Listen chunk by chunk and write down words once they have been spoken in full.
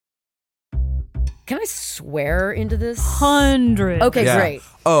Can I swear into this? 100. Okay, great.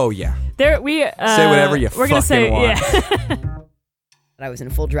 Oh, yeah. Say whatever you we're gonna say, want. Yeah. I was in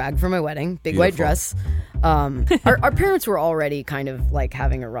full drag for my wedding, big white dress. Our parents were already kind of like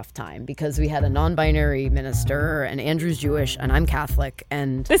having a rough time because we had a non-binary minister, and Andrew's Jewish, and I'm Catholic,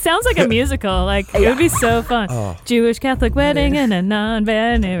 and It sounds like a musical. Like it would be so fun. Jewish Catholic wedding and a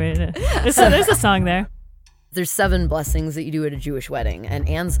non-binary. There's a song there. there's 7 blessings that you do at a Jewish wedding, and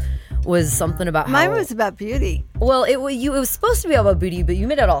Anne's was something about how... Mine was about beauty. Well, it was supposed to be about beauty, but you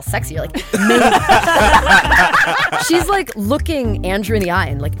made it all sexy. You're like, she's like looking Andrew in the eye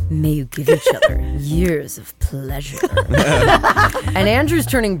and like, may you give each other years of pleasure. And Andrew's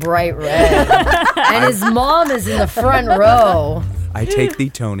turning bright red, and his mom is in the front row. I take thee,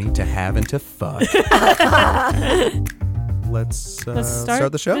 Tony, to have and to fuck. Let's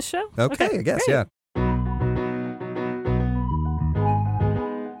start the show? Okay, I guess, great. yeah.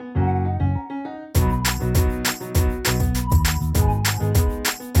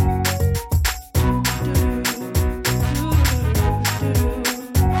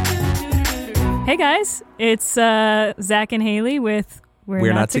 Hey guys, it's Zach and Haley with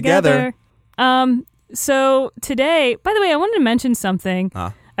We're Not Together. So today, by the way, I wanted to mention something.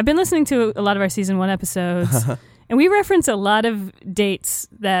 I've been listening to a lot of our season 1 episodes, and we reference a lot of dates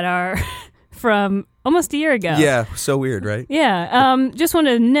that are from almost a year ago. Yeah, so weird, right? Yeah. Just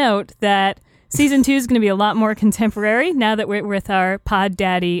wanted to note that season 2 is going to be a lot more contemporary now that we're with our pod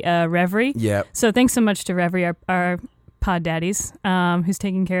daddy, Reverie. Yep. So thanks so much to Reverie, our pod daddies, who's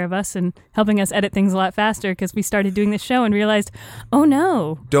taking care of us and helping us edit things a lot faster because we started doing this show and realized, oh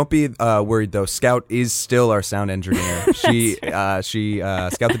no. Don't be worried though. Scout is still our sound engineer. She Scout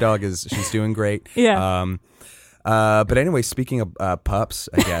the dog she's doing great. Yeah. But anyway, speaking of pups,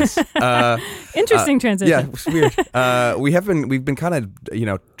 I guess. Interesting transition. Yeah, it's weird. We've been kind of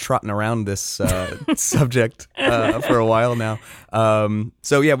trotting around this subject for a while now.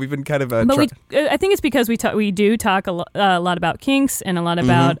 So yeah, we've been kind of. But I think it's because we do talk a lot about kinks and a lot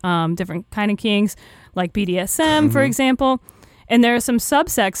about different kind of kinks, like BDSM, for example. And there are some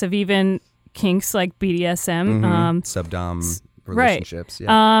subsects of even kinks like BDSM. Subdom. Relationships. Right.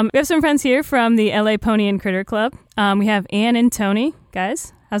 Yeah. We have some friends here from the LA Pony and Critter Club. We have Anne and Tony.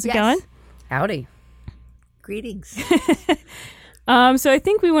 Guys, how's it going? Howdy. Greetings. So I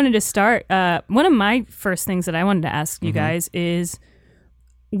think we wanted to start. One of my first things that I wanted to ask you guys is,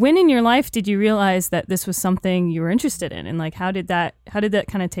 when in your life did you realize that this was something you were interested in, and like how did that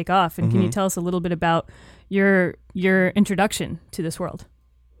kind of take off? And can you tell us a little bit about your introduction to this world?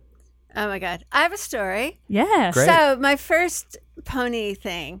 Oh my God. I have a story. Yeah. Great. So my first pony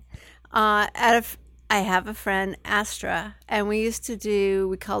thing, I have a friend, Astra, and we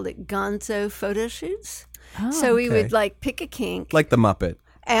called it gonzo photo shoots. Oh, so we okay. would like pick a kink Like the Muppet.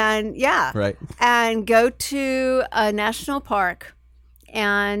 and Right. and go to a national park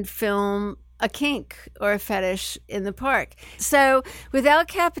and film a kink or a fetish in the park. So with El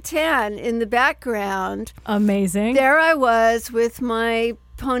Capitan in the background, Amazing. there I was with my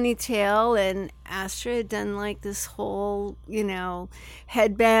ponytail, and Astra had done like this whole,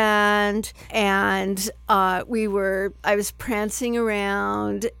 headband, and I was prancing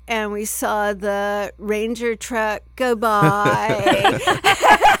around, and we saw the Ranger truck go by.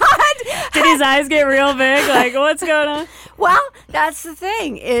 Did his eyes get real big? Like, what's going on? Well, that's the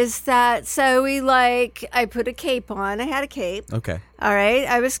thing, is that, so I put a cape on. I had a cape. Okay. All right.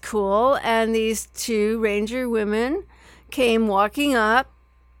 I was cool. And these 2 Ranger women came walking up.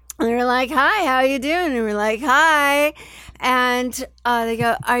 And they were like, "Hi, how you doing?" And we're like, "Hi." And they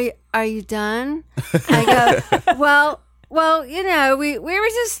go, "Are you done?" I go, well, we were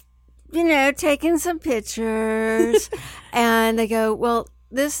just, taking some pictures." And they go, "Well,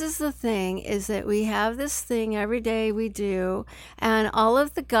 this is the thing, is that we have this thing every day we do, and all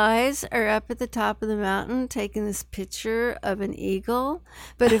of the guys are up at the top of the mountain taking this picture of an eagle.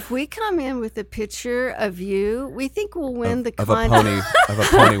 But if we come in with a picture of you, we think we'll win the contest." Of a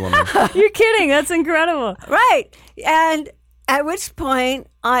pony woman. You're kidding. That's incredible. Right. And at which point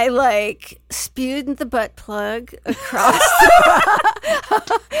I spewed the butt plug across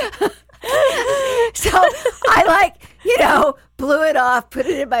so I blew it off, put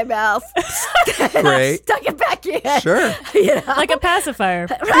it in my mouth, Great. stuck it back in. Sure. Like a pacifier.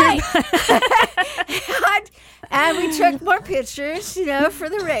 Right. and we took more pictures, for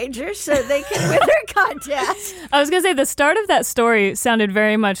the Rangers so they could win their contest. I was going to say, the start of that story sounded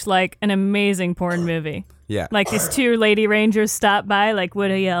very much like an amazing porn movie. Yeah. Like these 2 lady rangers stop by, like, what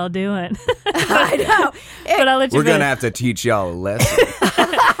are y'all doing? I know. But I'll let you We're going to finish. have to teach y'all a lesson.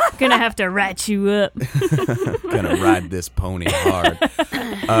 Gonna have to rat you up. Gonna ride this pony hard.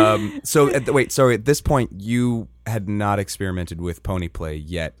 At this point, you had not experimented with pony play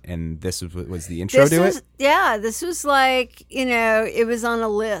yet, and this was the intro to it? Yeah, this was like, it was on a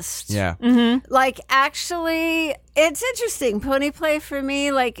list. Yeah. Like, actually, it's interesting. Pony play for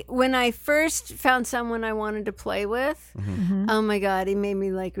me, like, when I first found someone I wanted to play with, oh my God, he made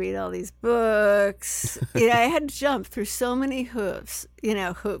me, like, read all these books. I had to jump through so many hoops.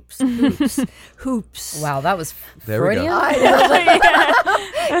 Hoops. Wow, that was There we go. Freudian.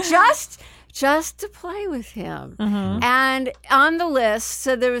 I know. just to play with him. And on the list,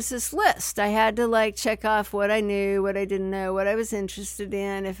 so there was this list. I had to like check off what I knew, what I didn't know, what I was interested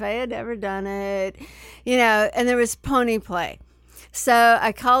in, if I had ever done it, and there was pony play. So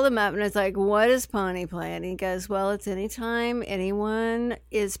I called him up and I was like, what is pony play? And he goes, well, it's anytime anyone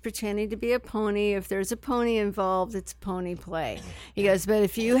is pretending to be a pony. If there's a pony involved, it's pony play. He goes, but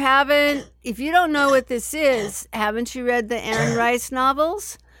if you don't know what this is, haven't you read the Anne Rice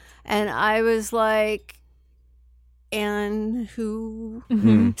novels? And I was like, and who?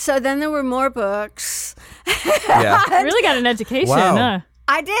 So then there were more books. Yeah. Really got an education, Wow. huh?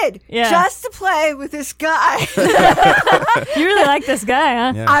 I did, Yeah. just to play with this guy. You really like this guy,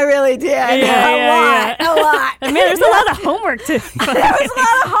 huh? Yeah. I really did. Yeah. A lot. Man, there's a lot of homework to. There was a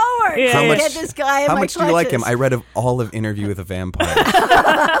lot of homework Yeah. to How get this guy in How my much do you like him? clutches. I read all of Interview with a Vampire.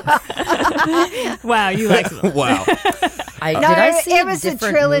 Wow, you like him. Wow. Did I see it was a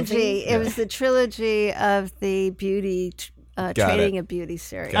different trilogy. movie? It was the trilogy of the beauty, Trading a Beauty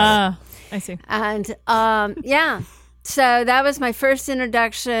series. Got I see. And yeah. So that was my first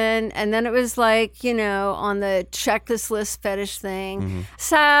introduction. And then it was like, on the check this list fetish thing.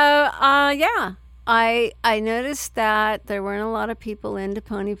 So, yeah. I noticed that there weren't a lot of people into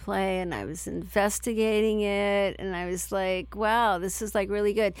pony play, and I was investigating it, and I was like, wow, this is like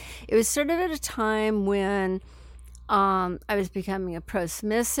really good. It was sort of at a time when I was becoming a pro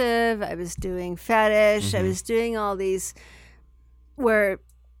submissive. I was doing fetish. I was doing all these where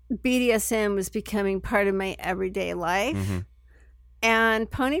BDSM was becoming part of my everyday life. And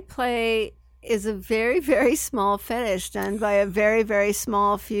pony play is a very, very small fetish done by a very, very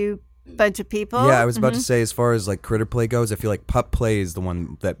small bunch of people. Yeah, I was about to say, as far as like critter play goes, I feel like pup play is the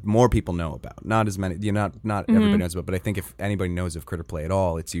one that more people know about. Not as many, not everybody knows about, but I think if anybody knows of critter play at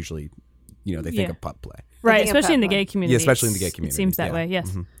all, it's usually, they think of pup play. Right, think of especially in the pup play. gay community. Yeah, especially in the gay community. It seems that Yeah. way,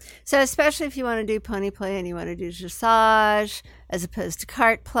 yes. So especially if you want to do pony play and you want to do dressage as opposed to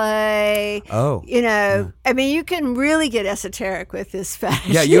cart play. Oh. I mean, you can really get esoteric with this fetish.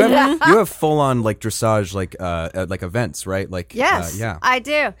 Yeah, you have full on like dressage like events, right? Like Yes, yeah. I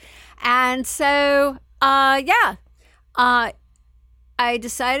do. And so, I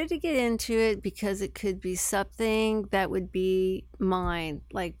decided to get into it because it could be something that would be mine,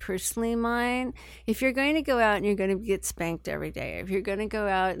 like personally mine. If you're going to go out and you're going to get spanked every day, if you're going to go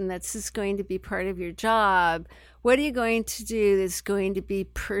out and that's just going to be part of your job, what are you going to do that's going to be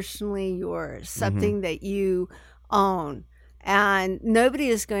personally yours, something that you own? And nobody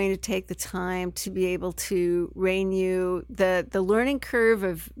is going to take the time to be able to rein you. The learning curve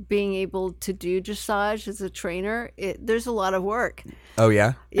of being able to do dressage as a trainer, there's a lot of work. Oh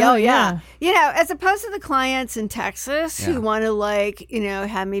yeah. Oh, yeah. As opposed to the clients in Texas Yeah. who want to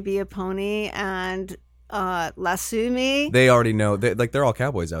have me be a pony and lasso me. They already know. They're all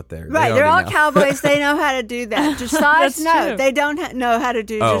cowboys out there. Right, They they're all already know. cowboys. They know how to do that. Dressage, That's no, true. they don't know how to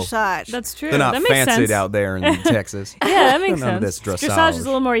do Oh. dressage. That's true. They're not that makes fancied sense. out there in Texas. Yeah, that makes None of sense. this Dressage dressage. is a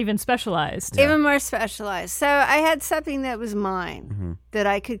little more even specialized. Even more specialized. So I had something that was mine that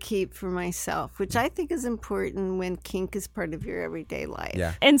I could keep for myself, which I think is important when kink is part of your everyday life.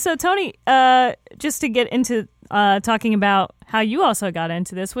 Yeah. And so, Tony, just to get into talking about how you also got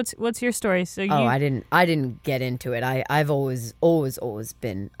into this, what's your story? So you, I didn't get into it. I've always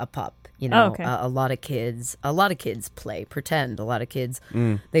been a pup. Oh, okay. A lot of kids pretend. A lot of kids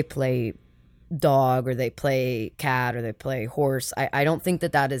they play dog or they play cat or they play horse. I don't think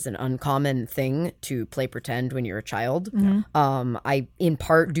that is an uncommon thing to play pretend when you're a child. I in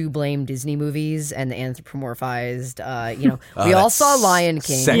part do blame Disney movies and the anthropomorphized. We all saw Lion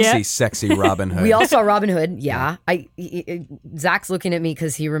King. Sexy Robin Hood. We all saw Robin Hood. Yeah, Zach's looking at me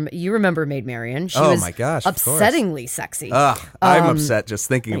because you remember Maid Marian. She Oh was my gosh, of course. upsettingly sexy. I'm upset just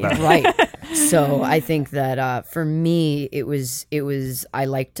thinking about it. Right. So I think that for me, it was I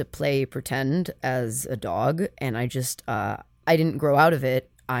like to play pretend as a dog, and I just I didn't grow out of it.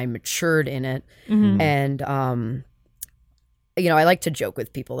 I matured in it, and I like to joke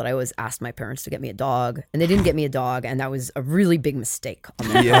with people that I always asked my parents to get me a dog, and they didn't get me a dog, and that was a really big mistake on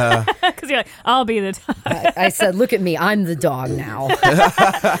their Yeah. Because you're like, I'll be the dog. I said, look at me, I'm the dog now.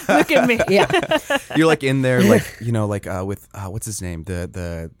 Look at me. Yeah. You're like in there, like, with what's his name,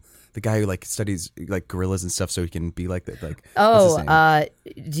 the guy who like studies like gorillas and stuff, so he can be like that. Like, what's his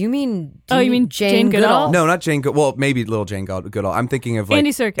name? Do you mean you mean Jane Goodall? No, not Jane. Well, maybe little Jane Goodall. I'm thinking of like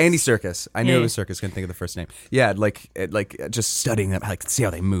Andy Serkis. Andy Serkis. I knew Yeah. it was Serkis. Couldn't think of the first name. Yeah, like just studying them, like see how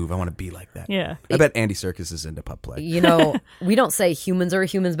they move. I want to be like that. Yeah. I bet Andy Serkis is into pup play. We don't say humans are a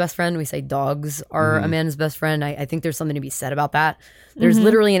human's best friend. We say dogs are a man's best friend. I think there's something to be said about that. There's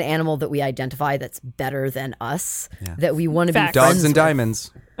literally an animal that we identify that's better than us, that we want to be Facts. friends Dogs and with.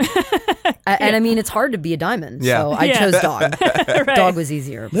 diamonds. And I mean, it's hard to be a diamond. Yeah. So I Yeah. chose dog. Right. Dog was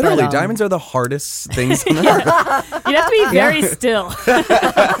easier. But, Literally, diamonds are the hardest things on earth. You'd have to be very still.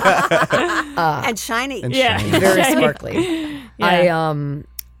 and shiny. Yeah. very sparkly. Yeah.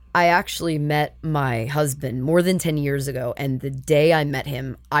 I actually met my husband more than 10 years ago, and the day I met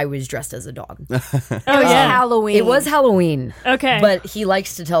him, I was dressed as a dog. Oh, yeah. Halloween. It was Halloween. Okay. But he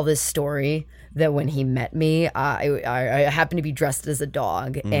likes to tell this story that when he met me, I happened to be dressed as a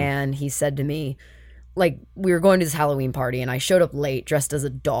dog, and he said to me, like, we were going to this Halloween party, and I showed up late dressed as a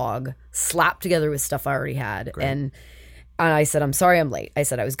dog, slapped together with stuff I already had, and I said, I'm sorry I'm late. I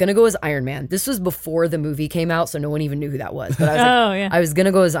said I was going to go as Iron Man. This was before the movie came out, so no one even knew who that was. But I was yeah. I was going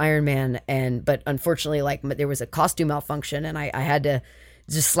to go as Iron Man, but unfortunately, like, there was a costume malfunction, and I had to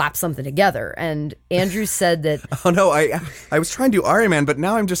just slap something together. And Andrew said that, Oh no, I was trying to do Iron Man, but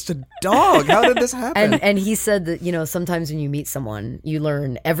now I'm just a dog. How did this happen? and he said that, sometimes when you meet someone, you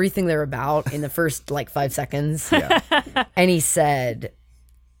learn everything they're about in the first, like, 5 seconds. Yeah. And he said,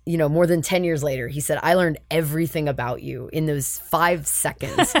 more than 10 years later, he said, I learned everything about you in those 5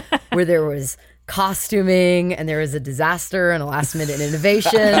 seconds where there was costuming and there was a disaster and a last minute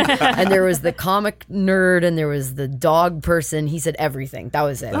innovation and there was the comic nerd and there was the dog person. He said everything. That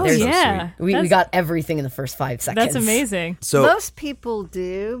was it. Oh, There's- yeah. We got everything in the first 5 seconds. That's amazing. So Most people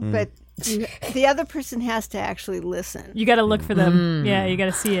do, but the other person has to actually listen. You got to look for them. Yeah, you got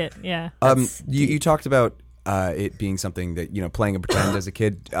to see it. Yeah. you talked about it being something that playing a pretend as a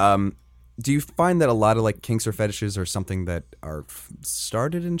kid. Do you find that a lot of like kinks or fetishes are something that are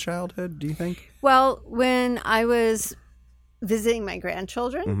started in childhood? Do you think? Well, when I was visiting my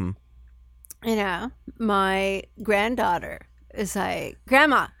grandchildren, my granddaughter is like,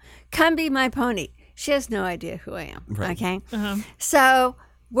 Grandma, come be my pony. She has no idea who I am. Right. Okay. So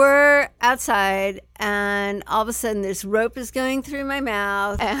we're outside, and all of a sudden, this rope is going through my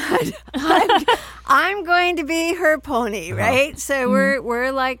mouth, and I'm going to be her pony, right? So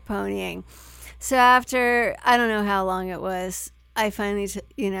we're like ponying. So after I don't know how long it was, I finally,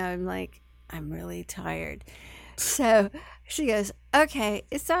 I'm like, I'm really tired. So she goes, okay,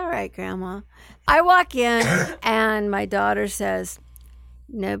 it's all right, Grandma. I walk in, and my daughter says,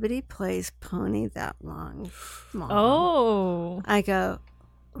 nobody plays pony that long, Mom. Oh. I go,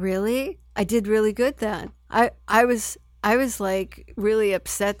 really? I did really good then. I was like really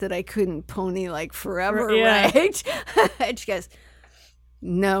upset that I couldn't pony like forever, Yeah. right? And she goes,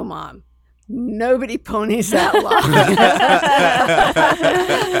 no, Mom. Nobody ponies that long.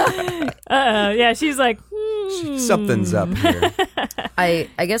 Yeah, she's like, Something's up here. I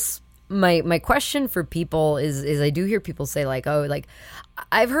guess my question for people is I do hear people say like, oh, like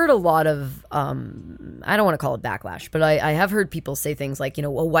I've heard a lot of I don't want to call it backlash, but I have heard people say things like,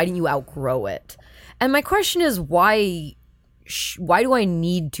 well, why didn't you outgrow it? And my question is why do I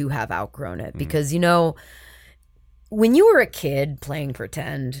need to have outgrown it? Because when you were a kid playing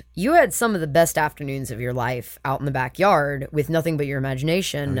pretend, you had some of the best afternoons of your life out in the backyard with nothing but your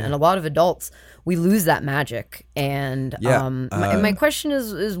imagination. And a lot of adults, we lose that magic. And Yeah. my question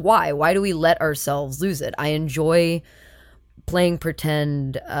is why? Why do we let ourselves lose it? I enjoy playing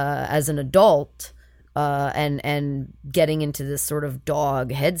pretend as an adult and getting into this sort of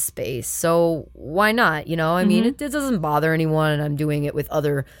dog headspace. So why not? I mean, it doesn't bother anyone, and I'm doing it with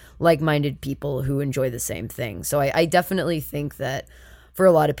other like-minded people who enjoy the same thing. So I definitely think that for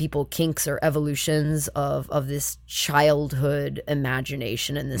a lot of people, kinks are evolutions of this childhood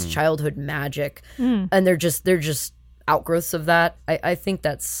imagination and this childhood magic, and they're just outgrowths of that. I think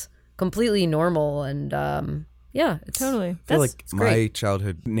that's completely normal, and yeah, it's totally. I feel like it's great. my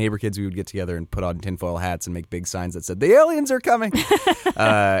childhood neighbor kids, we would get together and put on tinfoil hats and make big signs that said, "The aliens are coming."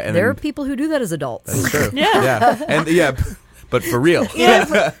 And there are then, people who do that as adults. that's true. Yeah, but for real.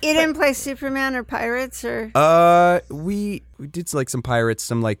 You didn't play Superman or Pirates or We did like some pirates,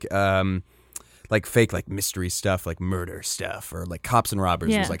 some like like fake like mystery stuff, like murder stuff, or like cops and robbers.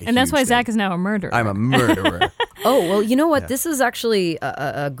 Yeah, Was like a and that's huge why thing. Zach is now a murderer. I'm a murderer. Oh, well, you know what? This is actually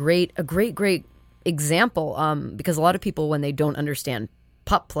a great example, because a lot of people, when they don't understand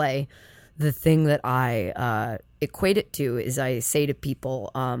pup play, the thing that I equate it to is I say to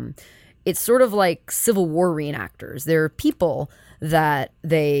people, it's sort of like Civil War reenactors. There are people that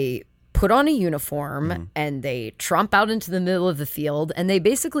they put on a uniform and they tromp out into the middle of the field and they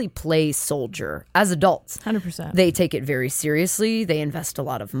basically play soldier as adults. 100%. They take it very seriously. They invest a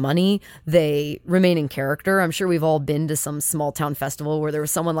lot of money. They remain in character. I'm sure we've all been to some small town festival where there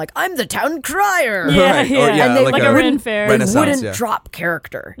was someone like, I'm the town crier. Yeah, Right. yeah. Or, yeah, And they like a Ren Fair. They Renaissance, wouldn't yeah. drop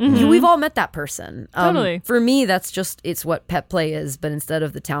character. We've all met that person. Totally. For me, it's what pet play is. But instead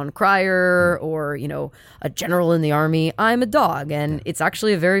of the town crier or, a general in the army, I'm a dog. And it's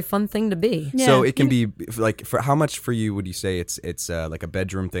actually a very fun thing to be. Yeah. So it can be like, for how much for you would you say it's like a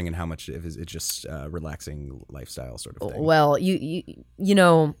bedroom thing, and how much is it just relaxing lifestyle sort of thing? Well, you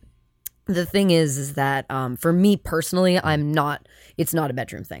know, the thing is that for me personally, it's not a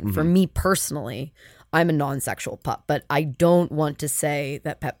bedroom thing. For me personally, I'm a non-sexual pup, but I don't want to say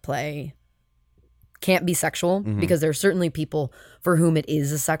that pet play can't be sexual, because there are certainly people for whom it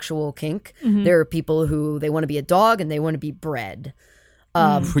is a sexual kink. There are people who they want to be a dog and they want to be bred.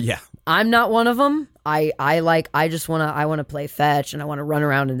 Yeah. I'm not one of them. I want to play fetch and I want to run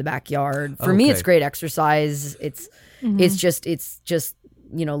around in the backyard. For me, Okay. it's great exercise. It's just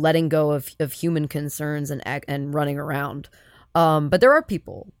letting go of human concerns and running around. But there are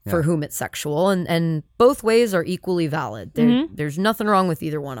people for whom it's sexual, and both ways are equally valid. There's nothing wrong with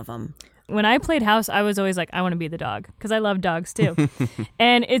either one of them. When I played house, I was always like, I want to be the dog, because I love dogs too.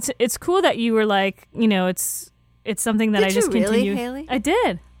 And it's cool that you were like, it's something that Did I just you really, continue. Haley? I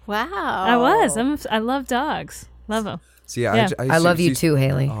did. Wow. I was. I love dogs. Love them. See, Yeah. I love you too,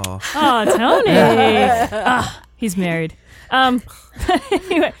 Haley. Oh. Oh, Tony. He's married.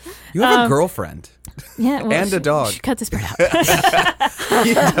 Anyway, You have a girlfriend. yeah, well, And a dog. Cut this part out.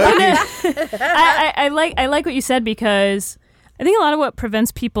 I like what you said, because I think a lot of what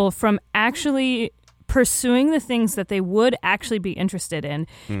prevents people from actually pursuing the things that they would actually be interested in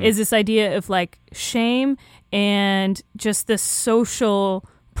is this idea of like shame and just the social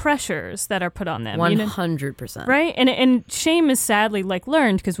pressures that are put on them. 100%. Right? And shame is sadly like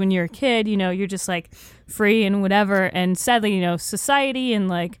learned, because when you're a kid, you're just like free and whatever. And sadly, society and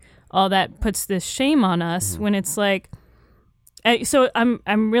like all that puts this shame on us when it's like, so I'm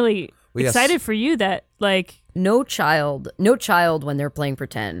really Well, yes. excited for you that like, No child when they're playing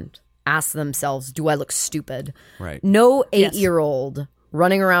pretend asks themselves, do I look stupid? Right. No 8-year-old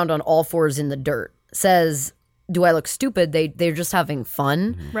running around on all fours in the dirt says, do I look stupid? They're just having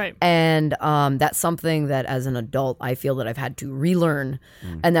fun. right. And that's something that as an adult, I feel that I've had to relearn.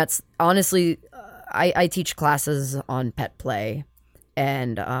 And that's honestly, I teach classes on pet play.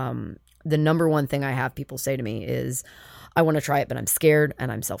 And the number one thing I have people say to me is, I want to try it, but I'm scared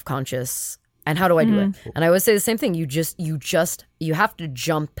and I'm self-conscious. And how do I do it? And I always say the same thing. You have to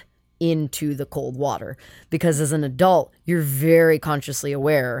jump into the cold water, because as an adult, you're very consciously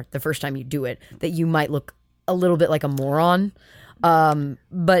aware the first time you do it that you might look a little bit like a moron.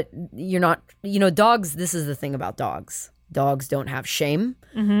 But you're not, dogs, this is the thing about dogs. Dogs don't have shame.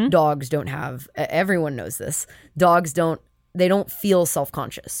 Dogs don't have, everyone knows this. Dogs don't feel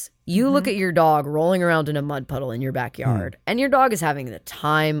self-conscious. You look at your dog rolling around in a mud puddle in your backyard, and your dog is having the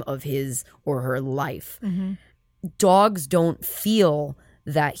time of his or her life. Dogs don't feel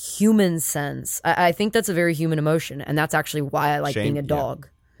that human sense. I think that's a very human emotion, and that's actually why I like Shame, being a yeah. dog.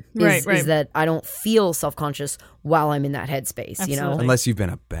 Right. Is that I don't feel self-conscious while I'm in that headspace, Absolutely. Unless you've been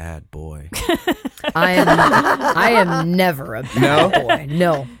a bad boy. I am never a bad boy.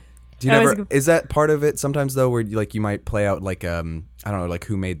 No. Do you That was never? a- Is that part of it sometimes though, where you might play out like I don't know, like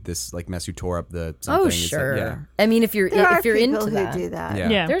who made this like mess who tore up the something? Oh, Is that- sure. yeah. I mean, if you're There are people into who that, do that. Yeah.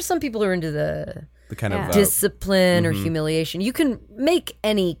 Yeah. there's some people who are into the The kind Yeah. of discipline or humiliation. You can make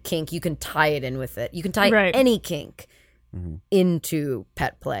any kink. You can tie it in with it. You can tie Right. any kink into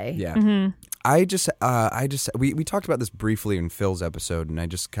pet play. yeah. I just we talked about this briefly in Phil's episode, and I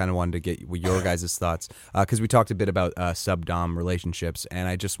just kind of wanted to get your guys' thoughts, because we talked a bit about sub-dom relationships, and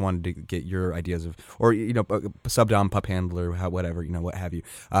I just wanted to get your ideas of, or sub-dom, pup handler, whatever, what have you.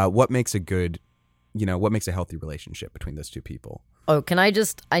 What makes a good, what makes a healthy relationship between those two people? Oh,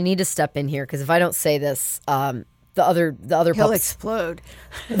 I need to step in here, because if I don't say this, the other He'll pups, explode.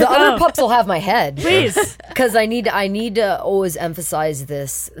 the other pups will have my head. Please. Because I need to always emphasize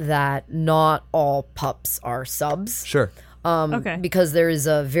this, that not all pups are subs. Sure. Okay. Because there is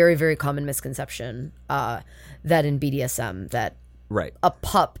a very, very common misconception that in BDSM that Right. a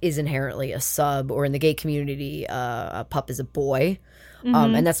pup is inherently a sub, or in the gay community, a pup is a boy.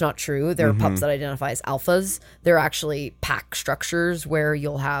 And that's not true. There are pups that identify as alphas. They're actually pack structures where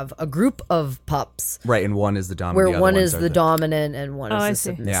you'll have a group of pups Right, and one is the dominant. where the other one ones is are the dominant and one I is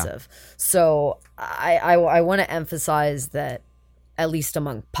see. the submissive. So I want to emphasize that, at least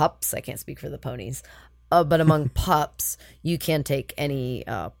among pups, I can't speak for the ponies, but among pups, you can take any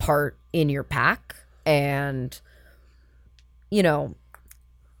part in your pack, and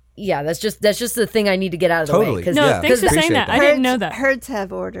that's just the thing I need to get out of the way. Totally. 'Cause- No, Yeah, thanks for saying appreciate that. that. I didn't know that. Herds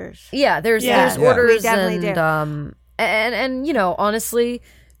have orders. Yeah, there's Yeah. orders, We definitely and do. and honestly,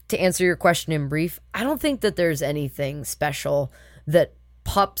 to answer your question in brief, I don't think that there's anything special that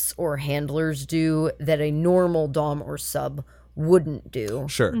pups or handlers do that a normal dom or sub wouldn't do.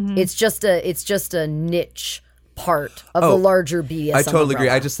 Sure. It's just a niche part of the Oh, larger BDSM. I totally agree.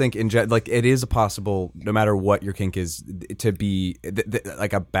 umbrella. I just think like it is possible, no matter what your kink is, to be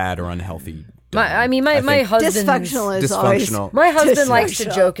like a bad or unhealthy. My think husband Dysfunctional is always. Dysfunctional. My husband likes to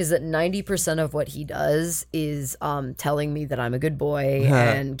Dysfunctional. joke is that 90% of what he does is telling me that I'm a good boy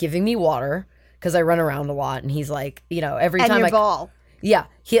and giving me water because I run around a lot, and he's like, every And time your I ball. Yeah,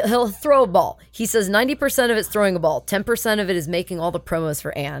 he'll throw a ball. He says 90% of it's throwing a ball. 10% of it is making all the promos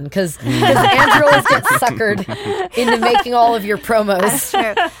for Anne, because Andrew always gets suckered into making all of your promos.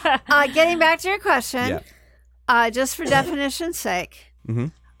 True. Getting back to your question, Yeah. just for definition's sake, Mm-hmm.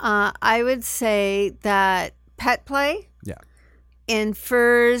 I would say that pet play Yeah.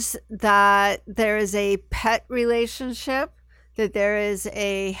 infers that there is a pet relationship, that there is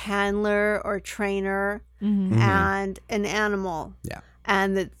a handler or trainer and an animal. Yeah.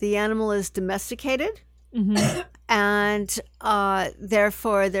 And that the animal is domesticated. And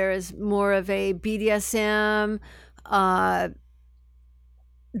therefore there is more of a BDSM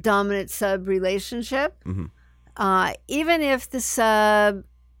dominant sub relationship. Even if the sub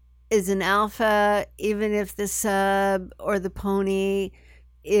is an alpha, even if the sub or the pony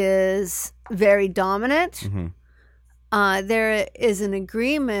is very dominant, there is an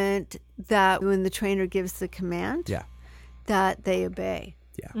agreement that when the trainer gives the command, Yeah. that they obey.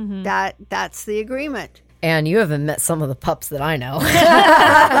 Yeah. That's the agreement. And you haven't met some of the pups that I know.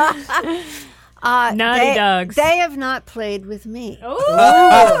 Naughty dogs. They have not played with me.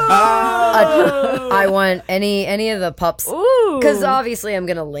 I want any of the pups, Ooh. because obviously I'm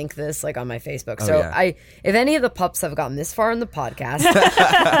gonna link this like on my Facebook. So yeah. if any of the pups have gotten this far in the podcast,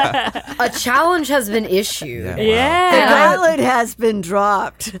 a challenge has been issued. Yeah. The Yeah. gauntlet has been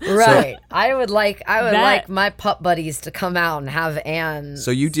dropped. Right. I would like That- like my pup buddies to come out and have Anne.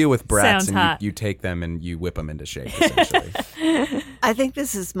 So you deal with brats Sounds and hot. you take them and you whip them into shape, essentially. I think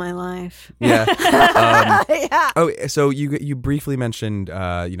this is my life. Yeah. Yeah. Oh, so you briefly mentioned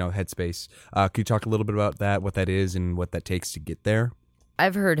Headspace. Could you talk a little bit about that, what that is, and what that takes to get there?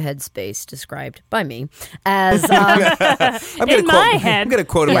 I've heard Headspace described by me as I'm In my head. I'm gonna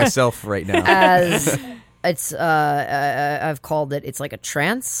quote it myself right now. as it's I've called it. It's like a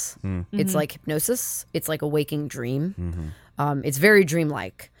trance. It's like hypnosis. It's like a waking dream. It's very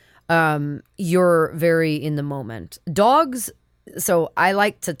dreamlike. You're very in the moment. Dogs. So I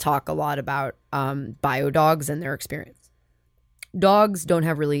like to talk a lot about bio dogs and their experience. Dogs don't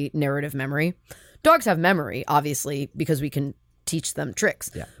have really narrative memory. Dogs have memory, obviously, because we can teach them tricks.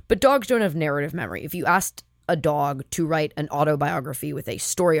 Yeah. But dogs don't have narrative memory. If you asked a dog to write an autobiography with a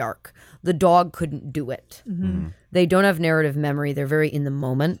story arc, the dog couldn't do it. They don't have narrative memory. They're very in the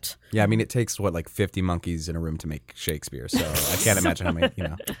moment. Yeah, I mean, it takes like 50 monkeys in a room to make Shakespeare, so I can't imagine how many.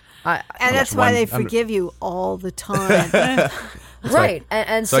 And that's why one- they forgive you all the time. Right.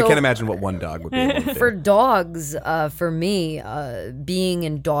 And So I can't imagine what one dog would be able to do. For dogs, for me, being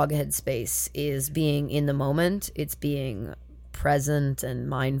in dog headspace is being in the moment. It's being present and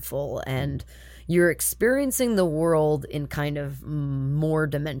mindful, and you're experiencing the world in kind of more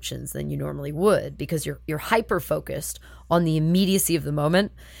dimensions than you normally would, because you're hyper focused on the immediacy of the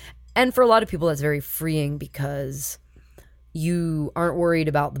moment. And for a lot of people, that's very freeing, because you aren't worried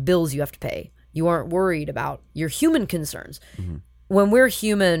about the bills you have to pay. You aren't worried about your human concerns. When we're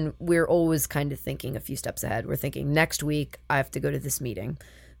human, we're always kind of thinking a few steps ahead. We're thinking, next week, I have to go to this meeting.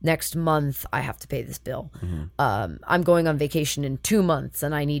 Next month, I have to pay this bill. I'm going on vacation in 2 months,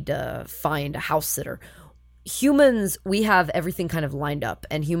 and I need to find a house sitter. Humans, we have everything kind of lined up,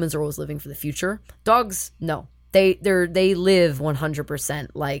 and humans are always living for the future. Dogs, no. They live 100%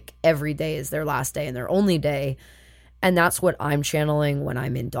 like every day is their last day and their only day. And that's what I'm channeling when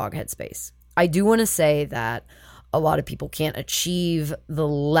I'm in dog headspace. I do want to say that a lot of people can't achieve the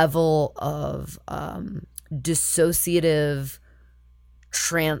level of dissociative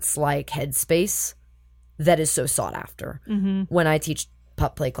trance-like headspace that is so sought after. When I teach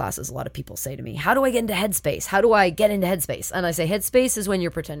pup play classes, a lot of people say to me, how do I get into Headspace? How do I get into Headspace? And I say, Headspace is when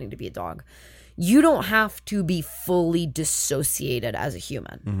you're pretending to be a dog. You don't have to be fully dissociated as a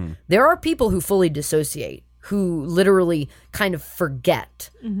human. There are people who fully dissociate, who literally kind of forget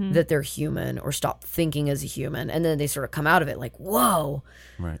that they're human or stop thinking as a human. And then they sort of come out of it like, whoa.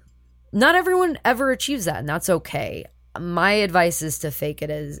 Right. Not everyone ever achieves that, and that's okay. My advice is to fake it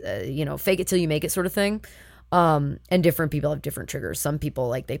as, fake it till you make it sort of thing. And different people have different triggers. Some people,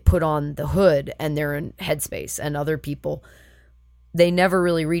 like, they put on the hood and they're in Headspace, and other people, they never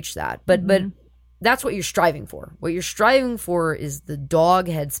really reach that. But that's what you're striving for. What you're striving for is the dog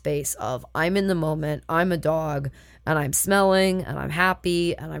headspace of, I'm in the moment, I'm a dog, and I'm smelling, and I'm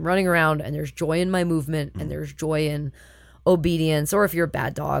happy, and I'm running around, and there's joy in my movement, and there's joy in obedience, or if you're a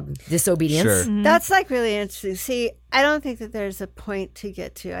bad dog, disobedience. Sure. That's like really interesting. See, I don't think that there's a point to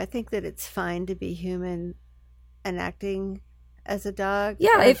get to. I think that it's fine to be human and acting as a dog.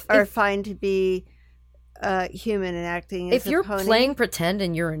 Yeah, or fine to be human and acting as if you're a pony. playing pretend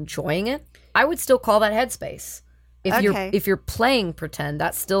and you're enjoying it, I would still call that headspace. If you're playing pretend,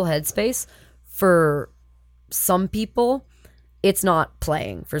 that's still headspace. For some people, it's not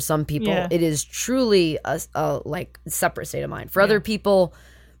playing. For some people, it is truly a like separate state of mind. For other people,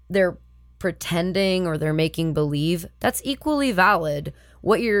 they're pretending or they're making believe. That's equally valid.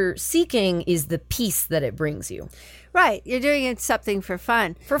 What you're seeking is the peace that it brings you. Right. You're doing it something for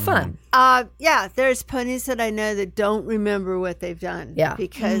fun. For fun. There's ponies that I know that don't remember what they've done. Yeah.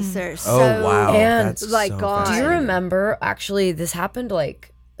 Because they're so Oh, wow. And, That's like, so gone. Do you fascinating. remember, actually, this happened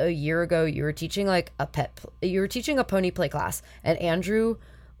like a year ago. You were teaching you were teaching a pony play class, and Andrew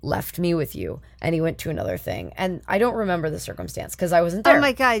left me with you, and he went to another thing. And I don't remember the circumstance because I wasn't there. Oh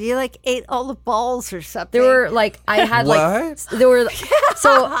my God, you like ate all the balls or something. There were like, I had like, What? there were,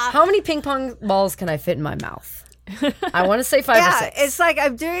 so how many ping pong balls can I fit in my mouth? I want to say 5 or 6. It's like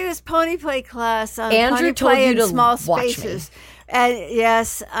I'm doing this pony play class on Andrew pony told play you in to small watch me. spaces. And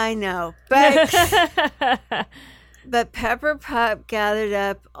yes, I know. But but Pepper Pup gathered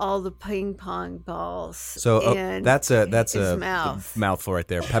up all the ping pong balls. So in that's a his mouth. mouthful right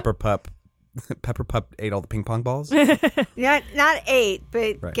there. Pepper Pup ate all the ping pong balls. Not ate,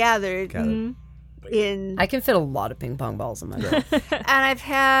 but Right. gathered Gathered. in. I can fit a lot of ping pong balls in my mouth. And I've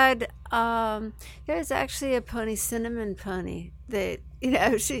had there's actually a pony, Cinnamon Pony, that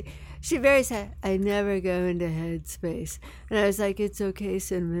she very said, I never go into Headspace. And I was like, it's okay,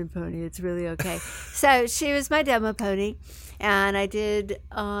 Cinnamon Pony, it's really okay. So she was my demo pony, and I did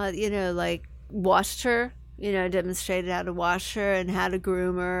like washed her, demonstrated how to wash her and how to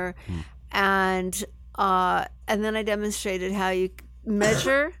groom her. And then I demonstrated how you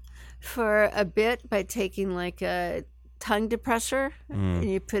measure for a bit by taking like a tongue depressor and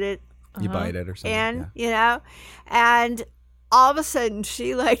you put it You bite it or something. in, and all of a sudden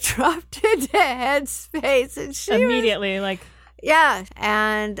she like dropped into Headspace and she Immediately,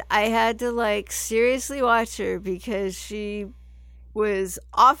 and I had to like seriously watch her because she was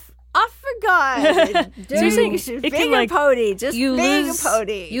off for God. you're saying She was it can, being like, a pony, just You being lose, a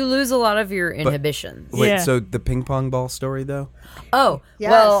pony. you lose a lot of your inhibitions. Wait, Yeah. so the ping pong ball story though? Oh, Yes.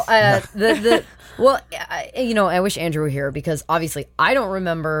 well, I wish Andrew were here because obviously I don't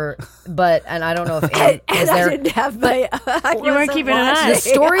remember, and I don't know if Andrew was I there. didn't have my. You weren't keeping an eye. The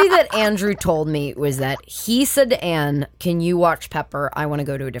story that Andrew told me was that he said to Anne, "Can you watch Pepper? I want to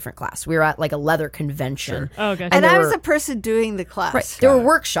go to a different class." We were at like a leather convention. Oh, gotcha. And there I was were- the person doing the class. Right. There were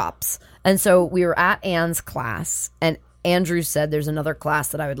workshops. And so we were at Anne's class, and Andrew said, there's another class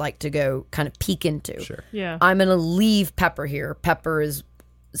that I would like to go kind of peek into. Sure. Yeah. I'm going to leave Pepper here. Pepper is,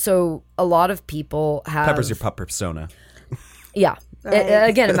 so a lot of people have. Pepper's your pup persona. Yeah. Right.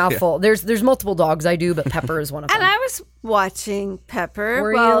 Again, a mouthful. There's multiple dogs I do, but Pepper is one of them. And I was watching Pepper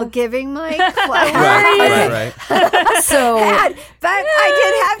Were while you? giving my class. Right. So, But I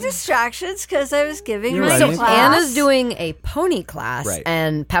did have distractions because I was giving You're my right. so class. Anna's doing a pony class, Right.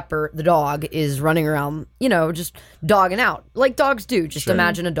 and Pepper, the dog, is running around, just dogging out. Like dogs do. Just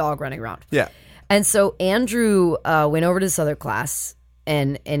imagine a dog running around. Yeah. And so Andrew went over to this other class,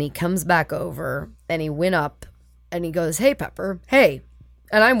 and he comes back over, and he went up, and he goes, "Hey, Pepper, hey."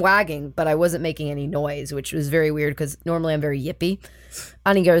 And I'm wagging, but I wasn't making any noise, which was very weird because normally I'm very yippy.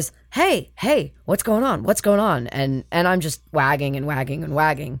 And he goes, hey, what's going on? What's going on? And I'm just wagging and wagging and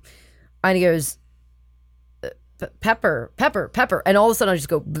wagging. And he goes, Pepper. And all of a sudden I just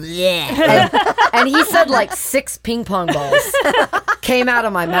go, bleh. And he said like 6 ping pong balls came out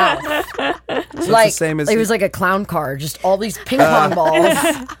of my mouth. So it's the same as it was like a clown car, just all these ping pong balls.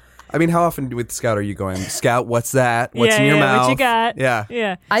 I mean, how often with Scout are you going, Scout, what's that? What's in your yeah, mouth? What you got? Yeah.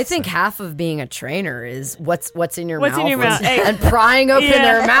 Yeah. I think half of being a trainer is what's in your What's mouth, in your mouth? Hey. and prying open Yeah.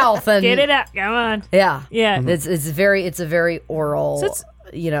 their mouth and Get it out. Come on. Yeah, Yeah. It's a very oral. So it's-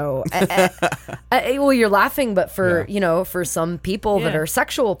 Well, you're laughing, but for for some people that Yeah. are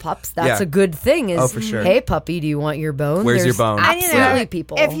sexual pups, that's Yeah. a good thing. Is Oh, for sure. Hey, puppy, do you want your bone? Where's your There's bone? And, Absolutely,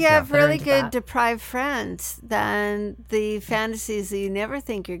 people. If you have that are really into good that. deprived friends, then the fantasies that you never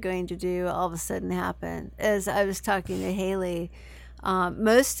think you're going to do all of a sudden happen. As I was talking to Haley,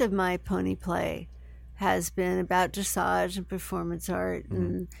 most of my pony play has been about dressage and performance art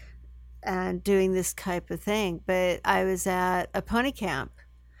and doing this type of thing. But I was at a pony camp,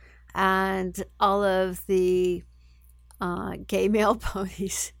 and all of the gay male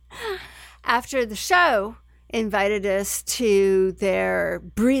ponies after the show invited us to their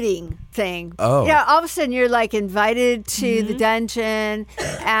breeding thing. Oh. Yeah, all of a sudden you're like invited to the dungeon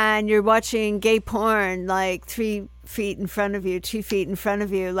and you're watching gay porn like 3 feet in front of you, 2 feet in front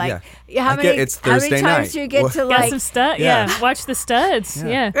of you. Like how many it's how many Thursday times night. do you get to Got like some studs. Yeah. Yeah. Watch the studs.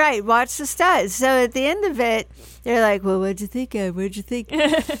 Yeah. right, watch the studs. So at the end of it, they're like, well, what'd you think of? What'd you think?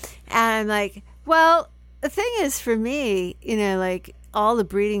 And I'm like, well, the thing is for me, like all the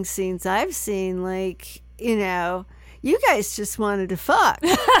breeding scenes I've seen, like, you guys just wanted to fuck.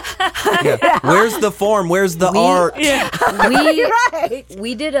 Yeah. Where's the form? Where's the art?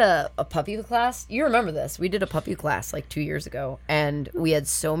 We did a puppy class. You remember this? We did a puppy class like 2 years ago, and we had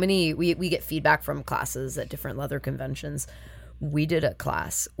so many. We get feedback from classes at different leather conventions. We did a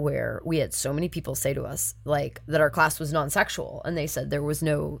class where we had so many people say to us like that our class was non-sexual, and they said there was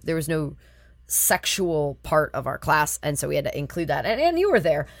no sexual part of our class, and so we had to include that. And you were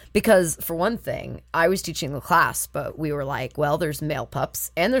there because, for one thing, I was teaching the class, but we were like, well, there's male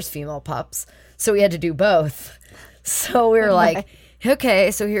pups and there's female pups, so we had to do both. So we were like,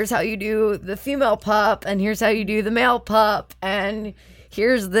 okay, so here's how you do the female pup, and here's how you do the male pup, and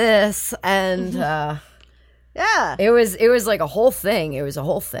here's this, and Yeah. it was like a whole thing. It was a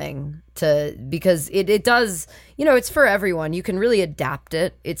whole thing because it does, it's for everyone. You can really adapt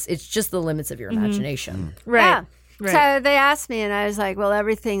it. It's just the limits of your imagination. Right. Yeah. Right. So they asked me, and I was like, well,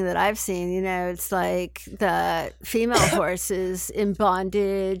 everything that I've seen, it's like the female horse is in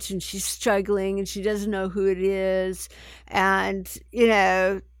bondage and she's struggling and she doesn't know who it is. And,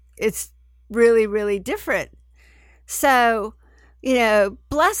 it's really, really different. So,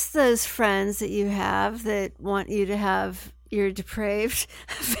 bless those friends that you have that want you to have your depraved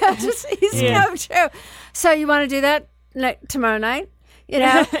fantasies come true. So you want to do that tomorrow night?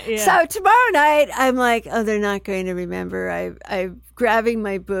 Yeah. So tomorrow night, I'm like, oh, they're not going to remember. I'm grabbing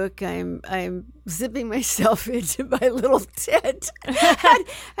my book. I'm zipping myself into my little tent, and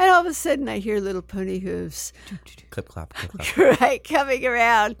all of a sudden, I hear little pony hooves, Clip, clap, clip, clap. right, coming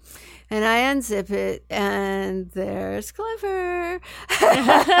around. And I unzip it, and there's Clover.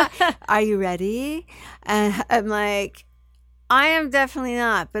 Are you ready? And I'm like, I am definitely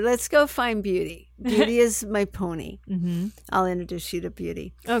not, but let's go find Beauty. Beauty is my pony. Mm-hmm. I'll introduce you to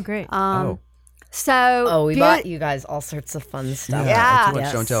Beauty. Oh, great. So We bought you guys all sorts of fun stuff. Yeah. Too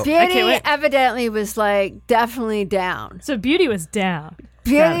much, don't tell. Beauty can't wait. evidently was like definitely down. So Beauty was down.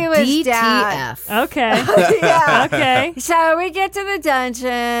 Beauty was down. DTF. Okay. Yeah. Okay. So we get to the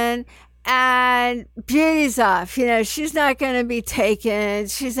dungeon, and Beauty's off. She's not going to be taken.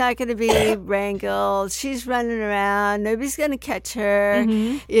 She's not going to be wrangled. She's running around. Nobody's going to catch her.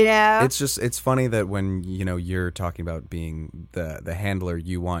 It's funny that when you're talking about being the handler,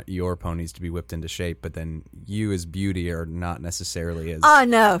 you want your ponies to be whipped into shape, but then you as Beauty are not necessarily as Oh,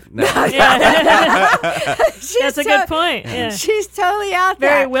 no. That's a good point. Yeah. She's totally out there.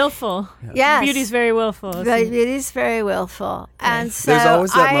 Very willful. Yes. Beauty's very willful. Beauty's very willful. And so There's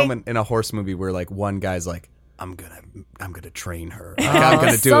always that moment in a horse movie where like one guy's like, I'm gonna train her. Like, I'm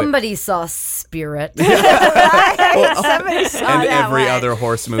gonna do it. Somebody saw Spirit. Somebody saw And that every one. other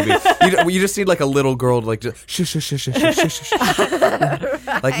horse movie, you just need like a little girl to like just shush, shush, shush, shush, shush, shush,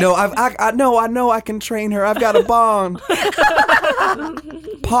 shush. Like no, I know I can train her. I've got a bond.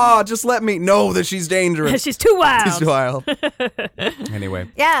 Pa, just let me know that she's dangerous. She's too wild. She's wild. Anyway,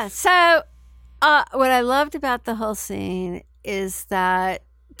 Yeah. So, what I loved about the whole scene is that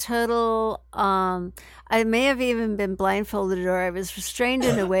total. I may have even been blindfolded, or I was restrained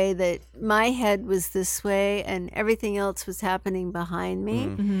in a way that my head was this way and everything else was happening behind me.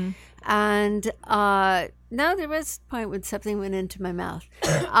 Mm-hmm. And no, there was a point when something went into my mouth.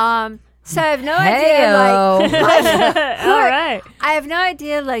 So I have no idea, like. All right. I have no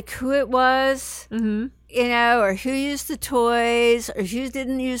idea like who it was, or who used the toys, or who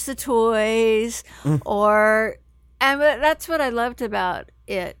didn't use the toys, or that's what I loved about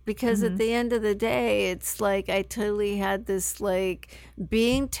it, because at the end of the day, it's like I totally had this like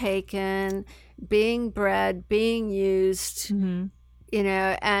being taken, being bred, being used, you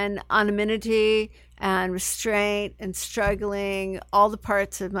know, and anonymity and restraint and struggling, all the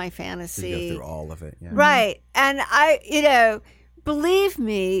parts of my You fantasy. go through all of it. Yeah. Right. And I, you know, believe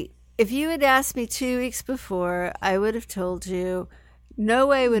me, if you had asked me 2 weeks before, I would have told you, no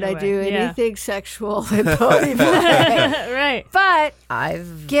way would I do anything sexual with Pony Boy. Right. But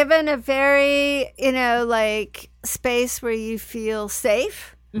I've given a very, you know, like space where you feel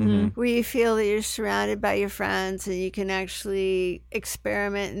safe, where you feel that you're surrounded by your friends and you can actually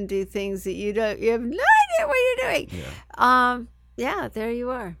experiment and do things that you have no idea what you're doing. Yeah, there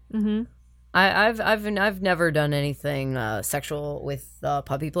you are. I've never done anything sexual with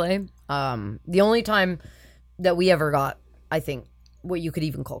puppy play. The only time that we ever got, I think, what you could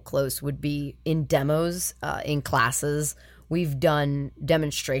even call close would be in demos, in classes. We've done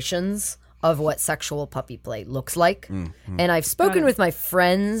demonstrations of what sexual puppy play looks like. And I've spoken with my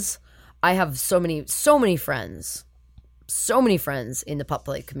friends. I have so many friends in the pup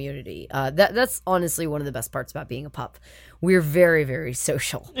play community. That's honestly one of the best parts about being a pup. We're very, very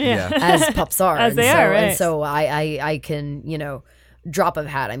social, as pups are. As they are, right. And so I can, you know, drop of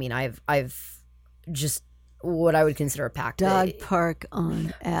hat. I mean, I've just what I would consider a pack. Dog park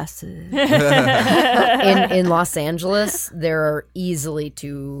on acid. In Los Angeles, there are easily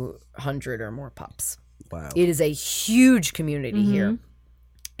 200 or more pups. Wow. It is a huge community here.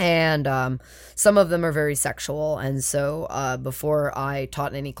 And some of them are very sexual. And so before I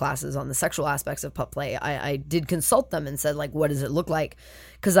taught any classes on the sexual aspects of pup play, I did consult them and said, like, what does it look like?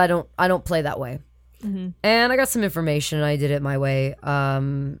 Because I don't play that way. And I got some information and I did it my way,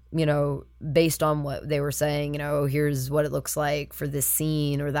 you know, based on what they were saying, you know, here's what it looks like for this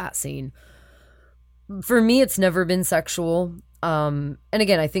scene or that scene. For me, it's never been sexual. And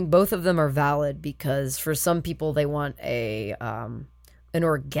again, I think both of them are valid because for some people, they want an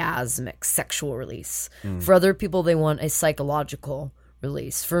orgasmic sexual release. For other people, they want a psychological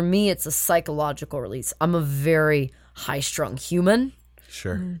release. For me, it's a psychological release. I'm a very high-strung human.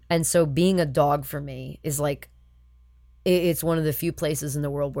 Sure. And so being a dog for me is like, it's one of the few places in the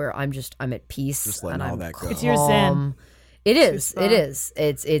world where I'm at peace. Just letting and all I'm that go. It's your zen. It is.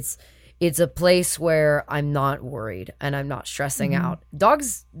 It's a place where I'm not worried and I'm not stressing out.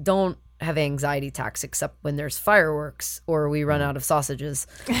 Dogs don't have anxiety attacks except when there's fireworks or we run out of sausages.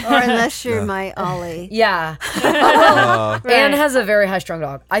 Or unless you're my Ollie. Yeah. Anne has a very high-strung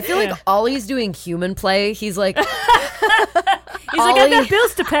dog. I feel like Ollie's doing human play. He's like... He's like, I got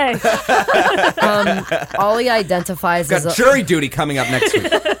bills to pay. Ollie identifies Got as a... jury duty coming up next week.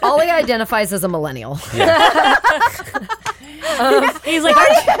 Ollie identifies as a millennial. He's like,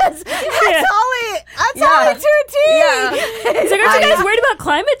 That's Ollie. That's Ollie to a T. he's like, aren't you guys worried about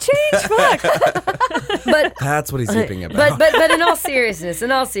climate change? Fuck. But That's what he's zipping about. but in all seriousness,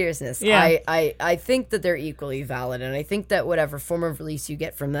 Yeah. I think that they're equally valid, and I think that whatever form of release you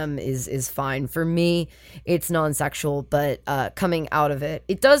get from them is fine. For me, it's non-sexual, but coming out of it,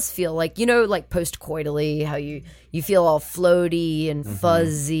 it does feel like, you know, like post-coitally, how you feel all floaty and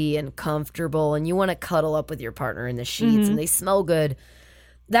fuzzy and comfortable, and you want to cuddle up with your partner in the sheets, and they smell good.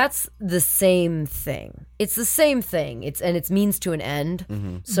 That's the same thing. It's the same thing. It's means to an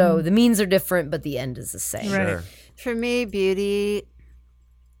end. So the means are different, but the end is the same. Right. Sure. For me, beauty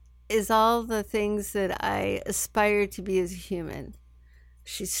is all the things that I aspire to be as a human.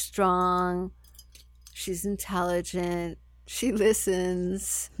 She's strong. She's intelligent. She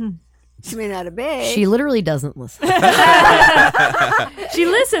listens. She may not obey. She literally doesn't listen. She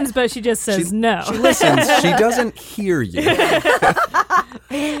listens, but she just says no. She listens. She doesn't hear you.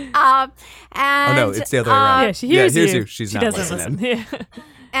 and Oh, no, it's the other way around. Yeah, she hears you. you. She's she not doesn't listening. listen. Yeah.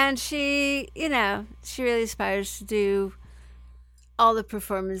 And she, you know, she really aspires to do all the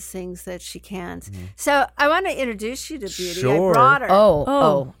performance things that she can. So I want to introduce you to Beauty. Sure. I brought her.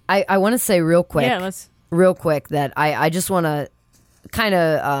 I want to say real quick, Yeah, let's. that I just want to kind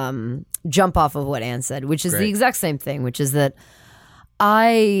of jump off of what Anne said, which is Great. the exact same thing, which is that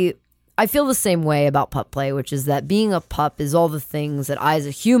I feel the same way about pup play, which is that being a pup is all the things that I as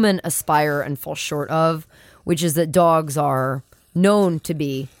a human aspire and fall short of, which is that dogs are known to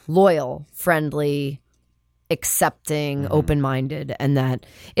be loyal, friendly, accepting, open-minded, and that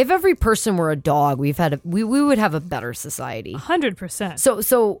if every person were a dog, we would have a better society. 100%.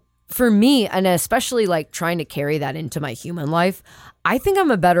 So for me, and especially like trying to carry that into my human life, I think I'm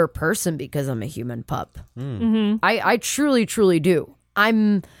a better person because I'm a human pup. I truly, truly do.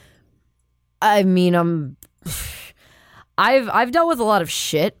 I'm I've dealt with a lot of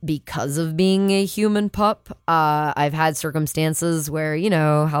shit because of being a human pup. I've had circumstances where, you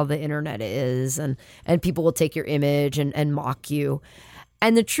know, how the internet is and people will take your image and mock you.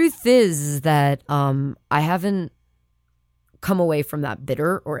 And the truth is that I haven't come away from that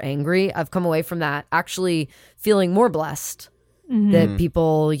bitter or angry. I've come away from that actually feeling more blessed that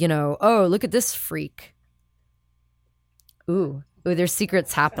people, you know, oh, look at this freak. Ooh, there's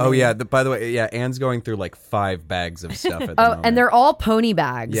secrets happening. Oh yeah. By the way, yeah, Anne's going through like 5 bags of stuff at the moment. And they're all pony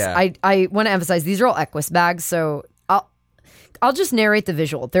bags. Yeah. I want to emphasize these are all Equus bags. So I'll just narrate the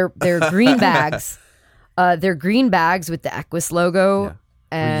visual. They're green bags. They're green bags with the Equus logo. Yeah.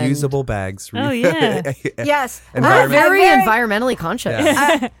 And Reusable bags. Oh, yeah. Yes. we're very I'm environmentally conscious.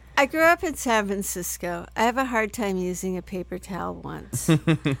 Yeah. I grew up in San Francisco. I have a hard time using a paper towel once.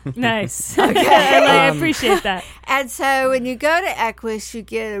 Nice. I appreciate that. And so when you go to Equus, you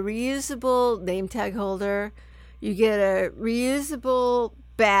get a reusable name tag holder, you get a reusable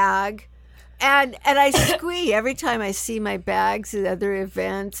bag, and I squee every time I see my bags at other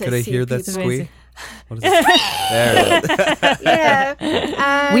events. Could I see hear that people- Amazing. squeak? What is it? There it is.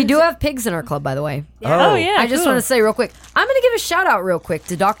 Yeah. We do have pigs in our club, by the way. Oh, yeah. I just cool. want to say real quick, I'm going to give a shout out real quick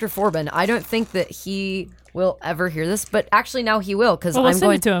to Dr. Forbin. I don't think that he will ever hear this, but actually now he will because Well, we'll I'm send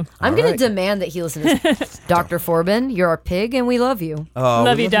going it to him. I'm All going right. to demand that he listen to this. Dr. Forbin, you're our pig and we love you. Oh,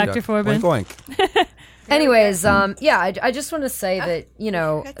 Love we you, Dr. Forbin. Oink, oink. Anyways, yeah, I just want to say that, you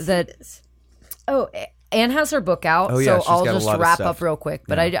know, that oh, Anne has her book out, Oh, yeah, so she's I'll got a just lot of wrap stuff. up real quick.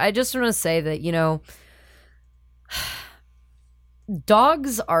 But Yeah. I just want to say that, you know,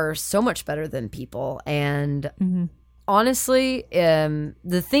 dogs are so much better than people, and honestly,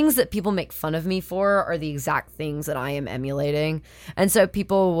 the things that people make fun of me for are the exact things that I am emulating. And so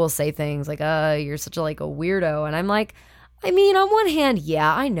people will say things like, you're such a weirdo. And I'm like, I mean, on one hand,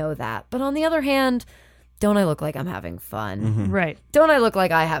 yeah, I know that. But on the other hand, don't I look like I'm having fun? Right. Don't I look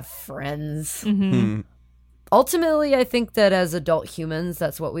like I have friends? Ultimately, I think that as adult humans,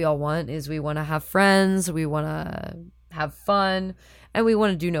 that's what we all want, is we want to have friends, we want to have fun, and we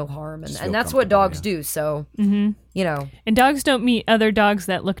want to do no harm. And feel that's what comfortable, dogs do. So, you know. And dogs don't meet other dogs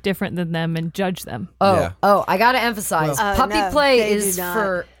that look different than them and judge them. Yeah. I got to emphasize, puppy no, play they is do not.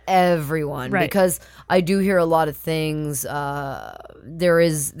 for everyone. Right. Because I do hear a lot of things. There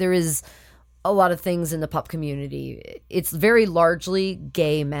is a lot of things in the pup community. It's very largely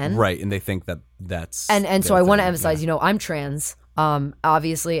gay men. Right, and they think that that's And so their I want to thing. emphasize, Yeah. you know, I'm trans.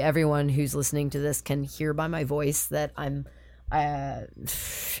 Obviously, everyone who's listening to this can hear by my voice that I'm.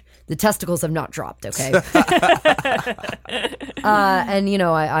 The testicles have not dropped. Okay. And you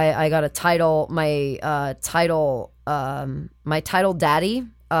know, I got a title. My title daddy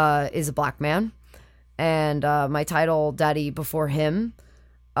is a black man, and my title daddy before him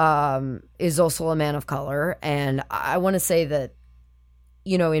is also a man of color. And I want to say that,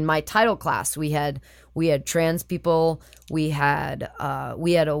 you know, in my title class, we had trans people, we had a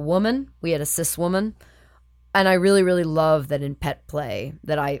woman, we had a cis woman, and I really, really love that in pet play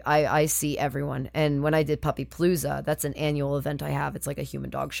that I see everyone. And when I did Puppy Palooza, that's an annual event I have. It's like a human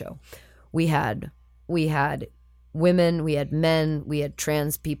dog show. We had women, we had men, we had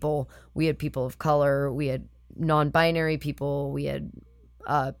trans people, we had people of color, we had non-binary people, we had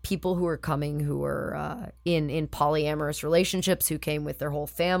people who were coming who were in polyamorous relationships who came with their whole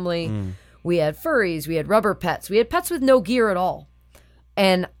family. We had furries, we had rubber pets, we had pets with no gear at all.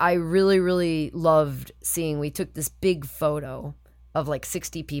 And I really, really loved seeing, we took this big photo of like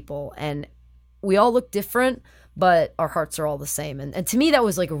 60 people and we all look different, but our hearts are all the same. And to me, that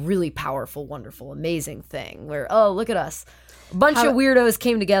was like a really powerful, wonderful, amazing thing where, oh, look at us. A bunch of weirdos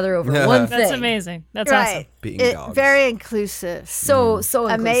came together over one thing. That's amazing. That's Right. Being It- dogs. very inclusive. So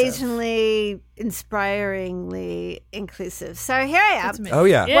inclusive. Amazingly, inspiringly inclusive. So here I am. Oh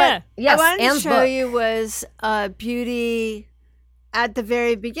yeah. Yeah. Yes, I wanted to Anne's show book. you was beauty at the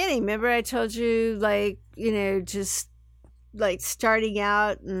very beginning. Remember I told you, like, you know, just like starting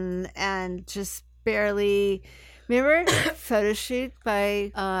out and just barely. Remember photo shoot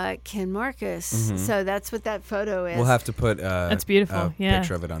by Ken Marcus. So that's what that photo is. We'll have to put That's beautiful, a yeah.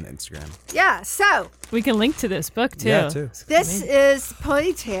 picture of it on Instagram. Yeah. So We can link to this book too. Yeah, too. this is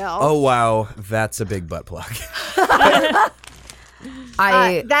Ponytail. Oh wow, that's a big butt plug.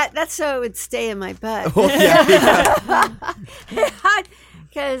 That's so it would stay in my butt. Oh, yeah.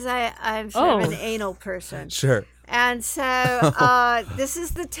 Because I'm sort of Oh. an anal person. Sure. And so this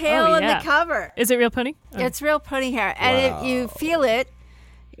is the tail Oh, and yeah. the cover. Is it real pony? Oh. It's real pony hair. And Wow. if you feel it,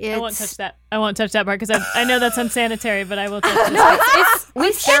 I won't touch that. I won't touch that part because I know that's unsanitary, but I will touch this.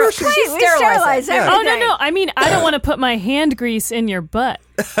 We sterilize it. everything. Oh no! I mean, I don't want to put my hand grease in your butt.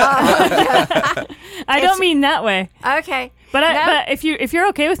 I don't mean that way. Okay. But if you're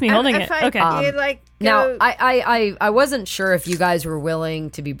okay with me holding it, I, okay. you like Now, go- I wasn't sure if you guys were willing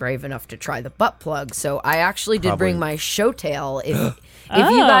to be brave enough to try the butt plug, so I actually did bring my show tail. If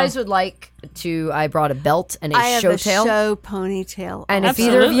you guys would like to, I brought a belt and a I have show a tail. show ponytail. And if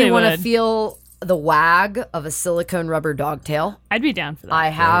either of Absolutely you want to would. feel the wag of a silicone rubber dog tail, I'd be down for that. I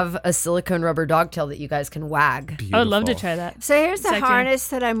have a silicone rubber dog tail that you guys can wag. I would love to Beautiful. try that. So here's the Second. harness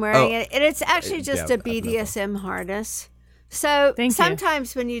that I'm wearing, Oh. and it's actually just Yeah, a BDSM harness. So Thank you.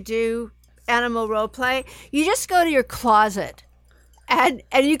 sometimes when you do animal role play, you just go to your closet and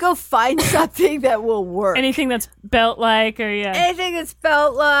you go find something that will work. Anything that's belt like or Anything that's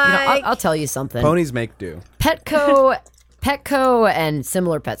felt like. You know, I'll tell you something. Ponies make do. Petco and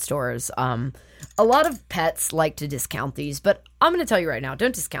similar pet stores. A lot of pets like to discount these, but I'm going to tell you right now,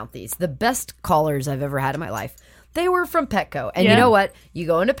 don't discount these. The best collars I've ever had in my life, they were from Petco. And Yeah. you know what? You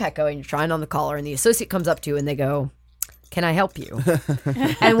go into Petco and you're trying on the collar, and the associate comes up to you and they go, "Can I help you?"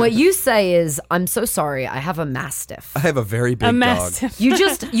 And what you say is, "I'm so sorry, I have a Mastiff." I have a very big a dog. mastiff. You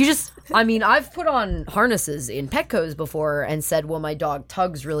just, I mean, I've put on harnesses in Petco's before and said, well, my dog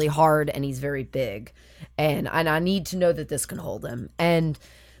tugs really hard and he's very big. And I need to know that this can hold him. And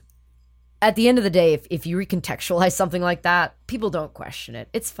at the end of the day, if you recontextualize something like that, people don't question it.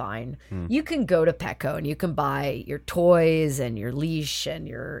 It's fine. You can go to Petco and you can buy your toys and your leash and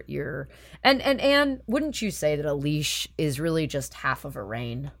your and wouldn't you say that a leash is really just half of a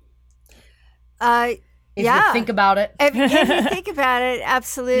rein? If yeah. you think about it. If you think about it,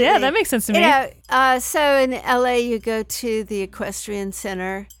 absolutely. Yeah, that makes sense to me. You know, so in LA, you go to the Equestrian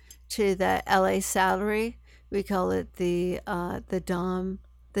Center, to the LA Salary. We call it the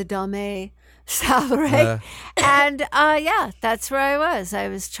Dame Salary. And yeah, that's where I was. I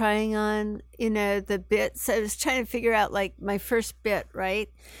was trying on, the bits. I was trying to figure out like my first bit, right?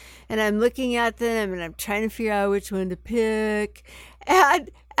 And I'm looking at them and I'm trying to figure out which one to pick. And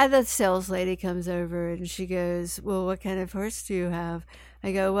the sales lady comes over and she goes, "Well, what kind of horse do you have?"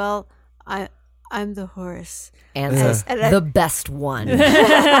 I go, "Well, I'm the horse." And And the best one.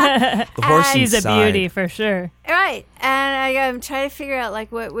 The horse She's a inside. beauty for sure. Right. And I'm trying to figure out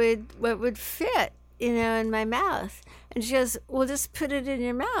like what would fit, in my mouth. And she goes, "Well, just put it in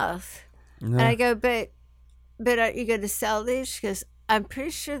your mouth." And I go, but are you going to sell these? She goes, "I'm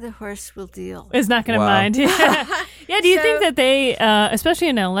pretty sure the horse will deal." Is not going to Wow. mind. Yeah. Do you So- think that they, especially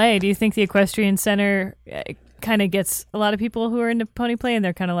in LA, do you think the Equestrian Center kind of gets a lot of people who are into pony play and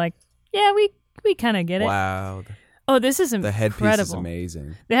they're kind of like, yeah, we kind of get it. Wow. Oh, this is The incredible. headpiece is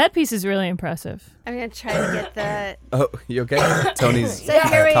amazing. The headpiece is really impressive. I'm going to try to get the. Oh, you okay? Tony's So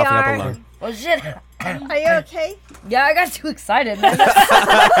here we coughing are. up a lung. Oh shit! Are you okay? Yeah, I got too excited. Man.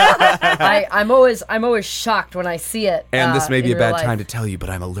 I'm always shocked when I see it. And this may be in a bad real life. time to tell you, but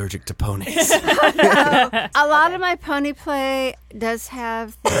I'm allergic to ponies. A lot of my pony play does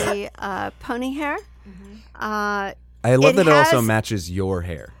have the pony hair. I love It that it also has- matches your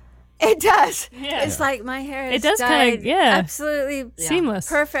hair. It does. Yeah. It's like my hair is It does kinda- dyed yeah. absolutely Seamless.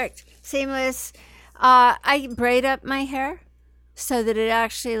 perfect, seamless. I braid up my hair so that it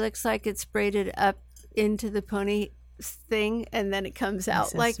actually looks like it's braided up into the pony thing, and then it comes out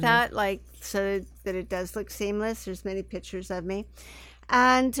sense like to me. that, like so that it does look seamless. There's many pictures of me,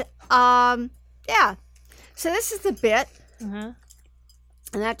 and yeah. So this is the bit. Uh-huh.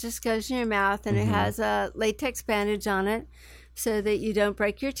 And that just goes in your mouth, and it has a latex bandage on it so that you don't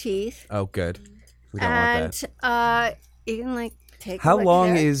break your teeth. Oh, good. We don't want that. And you can like take. How a look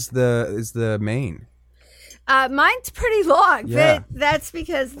long here. is the mane? Mine's pretty long, Yeah. but that's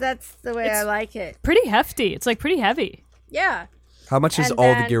because that's the way I like it. Pretty hefty. It's like pretty heavy. Yeah. How much does And all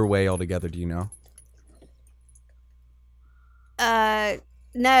the then- gear weigh altogether? Do you know?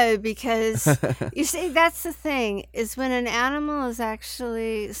 No, because you see, that's the thing is when an animal is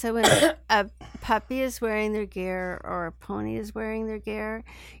actually when a puppy is wearing their gear or a pony is wearing their gear,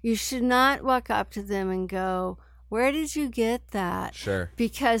 you should not walk up to them and go, "Where did you get that?" Sure.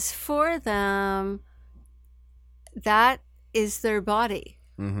 Because for them, that is their body.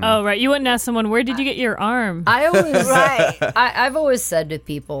 Oh, right. You wouldn't ask someone, where did you get your arm? I always Right. I've always said to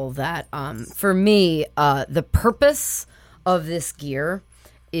people that for me, the purpose of this gear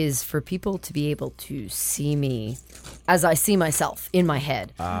is for people to be able to see me as I see myself in my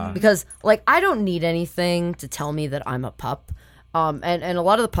head. Because like I don't need anything to tell me that I'm a pup. And a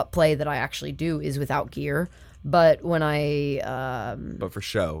lot of the pup play that I actually do is without gear. But when I But for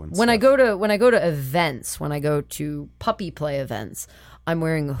show and when I stuff. go to events, when I go to puppy play events, I'm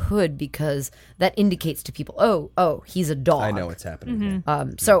wearing a hood because that indicates to people, oh, he's a dog. I know what's happening.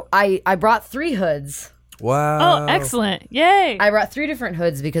 here. So I brought 3 hoods. Wow. Oh, excellent. Yay. I brought 3 different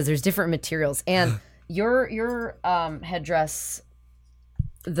hoods because there's different materials. And your headdress,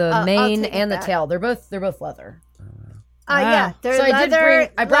 the mane take it and the back. tail, they're both leather. Yeah, they're So I did leather.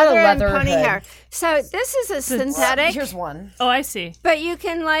 I brought a and leather pony hood. hair. So this is a synthetic, Here's one. Oh, I see. but you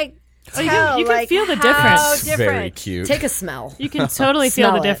can like Oh, you tell, can like, feel the how difference. different. Very cute. Take a smell. You can totally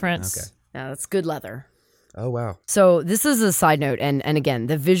feel the Smell it. difference. Okay. Yeah, that's good leather. Oh wow. So this is a side note, and again,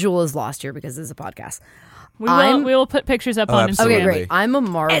 the visual is lost here because this is a podcast. We I'm- will put pictures up Oh, on absolutely. Okay, Instagram. great. I'm a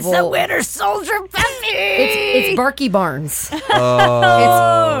Marvel. It's the Winter Soldier puppy. It's Barky Barnes.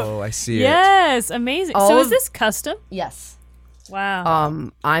 Oh, I see it. Yes, amazing. All So is of- this custom? Yes. Wow.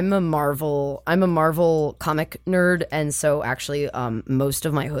 I'm a Marvel comic nerd, and so actually, most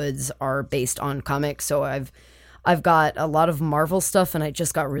of my hoods are based on comics. So I've got a lot of Marvel stuff, and I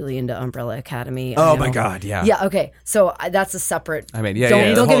just got really into Umbrella Academy. I Oh know. my God. Yeah. Yeah. Okay. So that's a separate. I mean, yeah, Don't, yeah,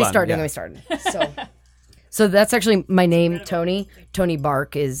 don't get hold me on, started. yeah. Don't get me started. So that's actually my name. Tony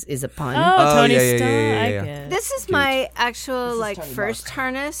Bark is a pun. oh, Tony yeah, yeah, Stark. yeah, yeah. I get it. This is my actual like first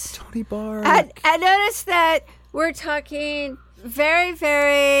harness. Tony Barr. I noticed that we're talking very,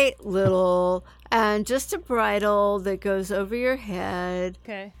 very little and just a bridle that goes over your head.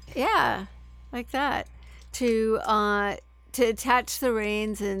 Okay. Yeah, like that to attach the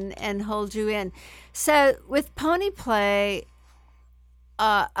reins and hold you in. So with pony play,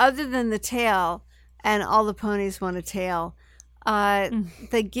 other than the tail, and all the ponies want a tail,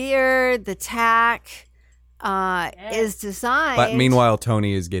 the gear, the tack is designed. But meanwhile,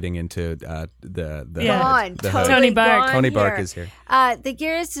 Tony is getting into the Yeah. Come on, the totally hood. Tony Bark. gone Tony Bark here. is here. The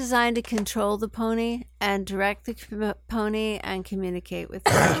gear is designed to control the pony and direct the pony and communicate with the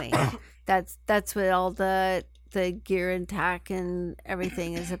pony. That's what all the gear and tack and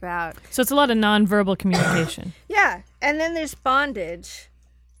everything is about. So it's a lot of nonverbal communication. Yeah, and then there's bondage.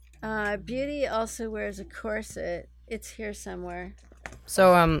 Beauty also wears a corset. It's here somewhere.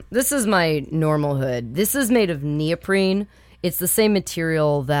 So this is my normal hood. This is made of neoprene. It's the same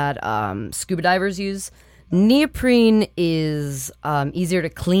material that scuba divers use. Neoprene is easier to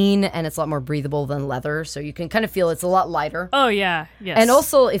clean, and it's a lot more breathable than leather, so you can kind of feel it's a lot lighter. Oh, yeah. Yes. And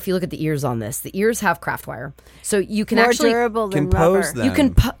also, if you look at the ears on this, the ears have craft wire, so you can More actually durable than Compose rubber. them. you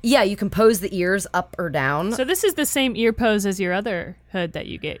can you can pose the ears up or down. So this is the same ear pose as your other hood that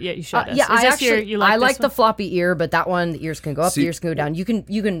you get. Yeah, you showed us. Yeah, Is I this actually you I this like the one? floppy ear, but that one the ears can go up, See- the ears can go down. You can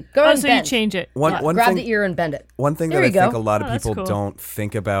go Oh, and so bend. you change it. One Grab thing. the ear and bend it. One thing There that I we go. think a lot of Oh, that's people cool. don't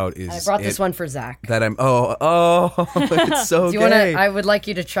think about is I brought this one for Zach. that I'm. It's so Do you want gay. to? I would like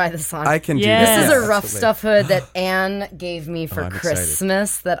you to try this on. I can do Yeah. that. This is Yeah, a rough absolutely. stuff hood that Anne gave me for I'm excited.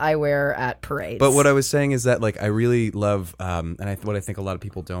 Christmas that I wear at parades. But what I was saying is that like I really love, what I think a lot of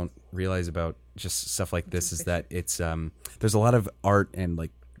people don't realize about just stuff like this is that it's there's a lot of art and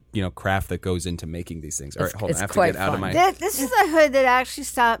like craft that goes into making these things. All right, hold on, it's I have to quite get out of fun. my. This is a hood that actually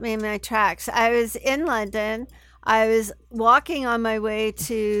stopped me in my tracks. I was in London. I was walking on my way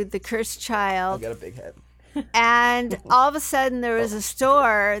to the Cursed Child. got a big head. And all of a sudden, there was a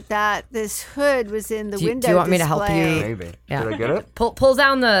store that this hood was in the Do you- window. do you want me to help display. you? Maybe. Yeah. Did I get it? pull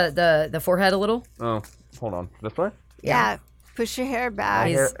down the forehead a little. Oh, hold on. This way. Yeah, push your hair back.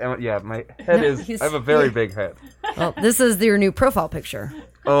 He's- My head is. he's- I have a very big head. Well, this is your new profile picture.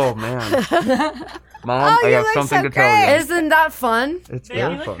 Oh man, Mom, Oh, I you got look something so to tell you. great. Isn't that fun? It's Yeah,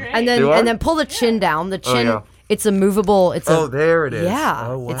 very you look fun. great. And then Do I? and then pull the chin down. The chin. yeah. It's a movable. It's Oh, a there it is. yeah.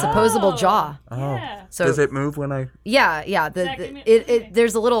 Oh, wow. It's a posable jaw. Yeah. So Does it move when I? yeah. Zach, give The me- it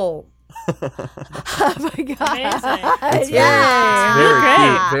there's a little. Oh my god! Amazing. Yeah. Very great.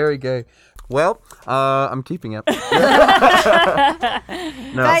 cute. Very gay. Well, I'm keeping it. No.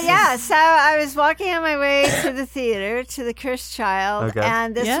 But yeah, so I was walking on my way to the theater to the Cursed Child, Okay.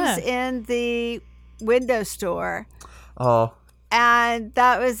 and this Yeah. was in the window store, Oh, and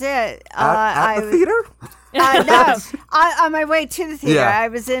that was it. at the was- theater? No, on my way to the theater, Yeah. I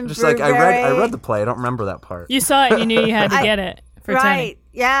was in Just like I Burberry. read the play. I don't remember that part. You saw it, you knew you had to get it for right. Tony.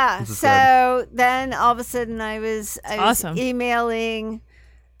 Yeah. is So then all of a sudden I was Awesome. emailing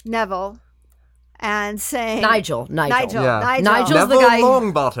Neville and saying Nigel. Nigel. Yeah. Nigel's the Neville guy-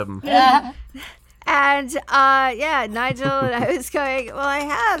 Longbottom. And Nigel and I was going, well, I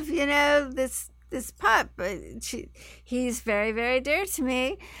have, this pup, but he's very, very dear to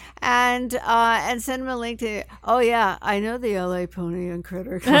me, and send him a link to. Oh yeah, I know the LA Pony and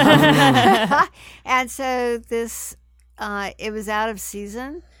Critter Club. And so this, it was out of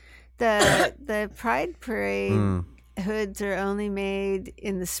season. the Pride Parade hoods are only made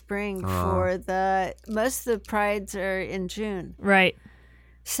in the spring for most of the prides are in June. Right.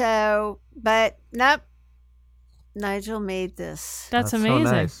 So, but nope. Nigel made this. That's so amazing.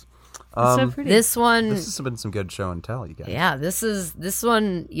 nice. It's so pretty. This one, This has been some good show and tell, you guys. yeah, this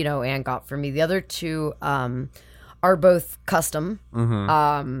one, Anne got for me. The other two are both custom.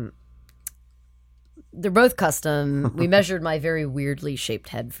 They're both custom. We measured my very weirdly shaped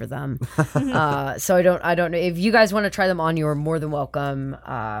head for them. So I don't know if you guys want to try them on. You're more than welcome.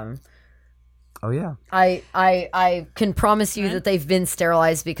 Oh yeah. I can promise you that they've been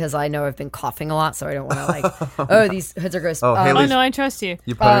sterilized because I know I've been coughing a lot, so I don't want to oh, these hoods are gross. Oh, Haley's- Oh no, I trust you.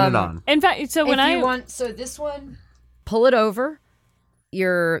 You putting it on. In fact, so when if you want, so this one, pull it over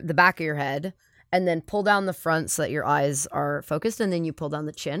the back of your head, and then pull down the front so that your eyes are focused, and then you pull down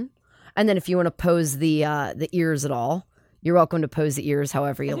the chin, and then if you want to pose the ears at all, you're welcome to pose the ears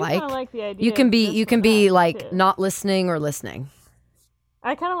however you like. like the idea You can of be this one like too. not listening or listening.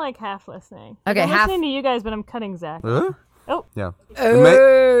 I kind of like half listening. Okay, I'm half- listening to you guys, but I'm cutting Zach. Huh? Oh. Yeah.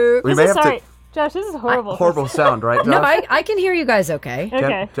 Oh. We This may is have sorry, to. Josh. This is horrible. Horrible sound, right, Josh? No, I can hear you guys okay.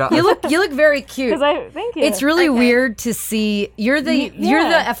 Okay. You look very cute. Because thank you. It's really weird to see you're the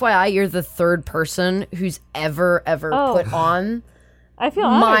yeah. FYI, you're the third person who's ever Oh. put on I feel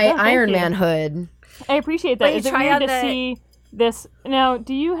honored. my No, thank Iron you. Man hood. I appreciate that. Wait, Is it try weird on to the- see this? Now,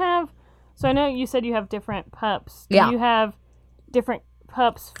 do you have? So I know you said you have different pups. Do Yeah. you have different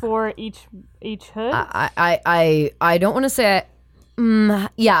pups for each hood? I don't want to say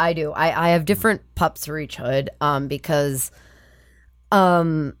yeah, I do. I have different pups for each hood because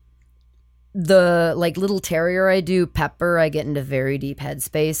the little terrier I do, Pepper, I get into very deep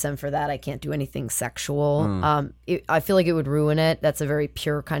headspace, and for that I can't do anything sexual. I feel like it would ruin it. That's a very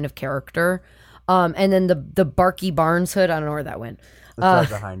pure kind of character. And then the Barky Barnes hood, I don't know where that went. It's right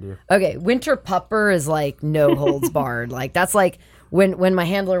behind you. Okay, Winter Pupper is like no holds barred. Like that's like when my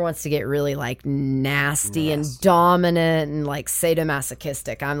handler wants to get really like nasty and dominant and like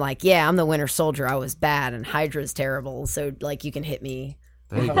sadomasochistic. I'm like, yeah, I'm the Winter Soldier. I was bad and Hydra's terrible. So like you can hit me.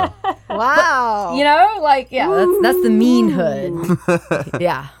 There you go. Wow. Yeah, that's the mean hood.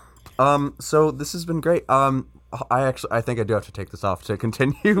 Yeah. So this has been great. I think I do have to take this off to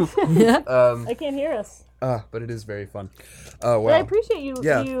continue. I can't hear us. But it is very fun. Oh wow. But I appreciate you.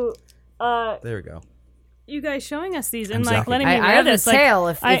 Yeah. There we go. you guys showing us these and Exactly. letting me I wear have this. a tail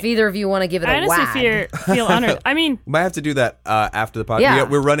if either of you want to give it I a honestly wag. feel honored. I mean, We might have to do that after the podcast. Yeah.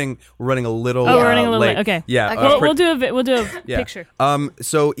 We're running a little. we're running a little late. late. Okay. Yeah. Okay. we'll do a Yeah. picture.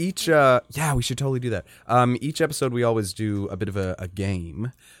 So each, we should totally do that. Each episode we always do a bit of a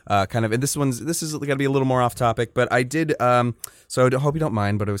game, kind of. And this is going to be a little more off topic, but I did. So I hope you don't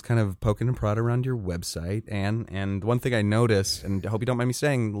mind, but I was kind of poking and prod around your website, and one thing I noticed, and I hope you don't mind me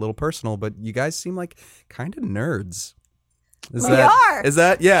saying, a little personal, but you guys seem like kind of nerds. Is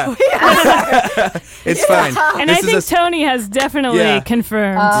that yeah? It's fine. And This I think is Tony has definitely Yeah.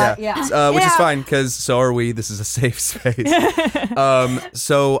 confirmed. which is fine because so are we. This is a safe space.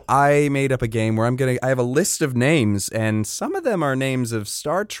 So I made up a game where I have a list of names, and some of them are names of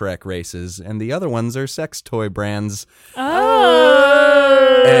Star Trek races, and the other ones are sex toy brands.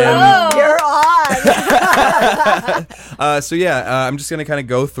 And, You're on. I'm just gonna kind of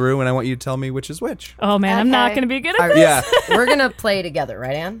go through, and I want you to tell me which is which. Oh man, I'm not Okay. going to be good at this. Yeah. We're gonna play together,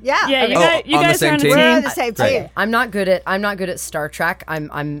 right, Anne? Yeah. Yeah, you Oh, guys, you on the guys same are on a team? We're on team. the same Great. team. I'm not good at Star Trek.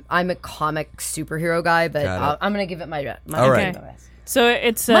 I'm a comic superhero guy, but Got it. I'm gonna give it my All right. Okay. So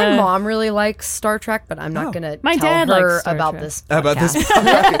it's My mom really likes Star Trek, but I'm not gonna My tell dad her likes Star about Trek. this. How about this?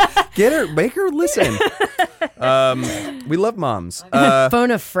 podcast. Make her listen. We love moms.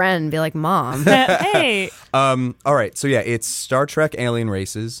 Phone a friend, be like, Mom. hey. All right, so yeah, it's Star Trek alien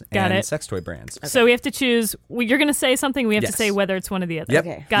races Got and it. sex toy brands. So we have to choose. You're going to say something. We have to Yes. say whether it's one or the other. Yep.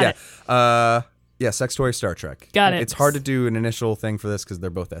 Okay. Got it. Yeah, sex toy, Star Trek. Got it. It's hard to do an initial thing for this because they're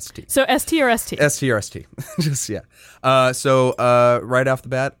both ST. So ST or ST? ST or ST. Just, yeah. So right off the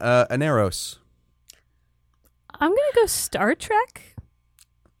bat, an Eros. I'm going to go Star Trek.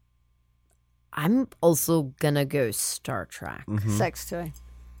 I'm also gonna go Star Trek. Sex toy.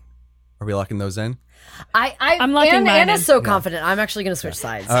 Are we locking those in? I'm locking mine Anne in. is so confident. I'm actually gonna switch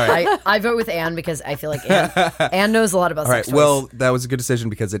sides. All right. I vote with Anne because I feel like Anne knows a lot about All right, sex toys. well, that was a good decision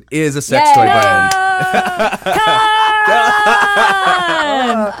because it is a sex Yay! toy brand.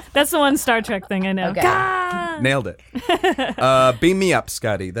 Con! That's the one Star Trek thing I know. Okay. Con! Nailed it. Beam me up,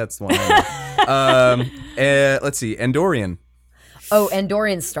 Scotty. That's the one I know. Let's see, Andorian. Oh,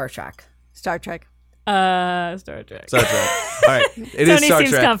 Andorian Star Trek. Star Trek. Star Trek. Star Trek. All right, it is Tony Star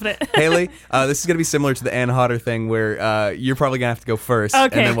seems Trek. confident. Haley, this is going to be similar to the Ann Hodder thing where you're probably going to have to go first, Okay,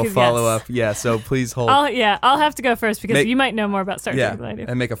 and then we'll 'cause follow yes. up. Yeah, so please hold. I'll have to go first because Make- you might know more about Star yeah, Trek than I do.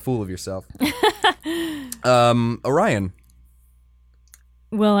 and make a fool of yourself. Orion.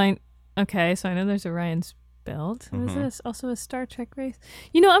 Well, okay, so I know there's Orion's belt. Mm-hmm. Is this also a Star Trek race?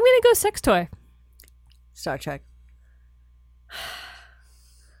 I'm going to go sex toy. Star Trek.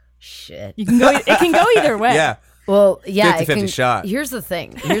 Shit. You can go. It can go either way. Yeah. Well, yeah, 50-50 shot. Here's the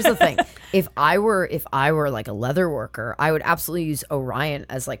thing. If I were like a leather worker, I would absolutely use Orion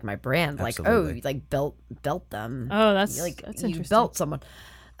as like my brand. Absolutely. Like, like belt them. Oh, that's like that's you interesting. belt someone.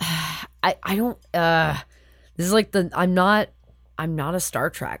 I don't. This is like I'm not a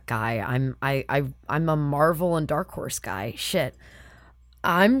Star Trek guy. I'm a Marvel and Dark Horse guy. Shit.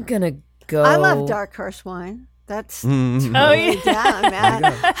 I'm gonna go. I love Dark Horse wine. That's Oh yeah. down, man.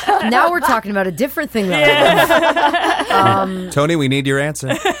 Now we're talking about a different thing. That I love. Tony, we need your answer.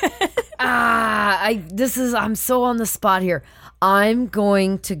 I'm so on the spot here. I'm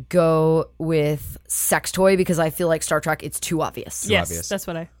going to go with sex toy because I feel like Star Trek, it's too obvious. Yes, obvious. that's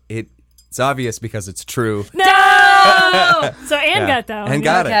what I. It's obvious because it's true. No. So Anne got that one. And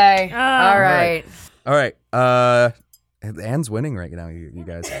got it. Okay. All right. All right. Anne's winning right now, you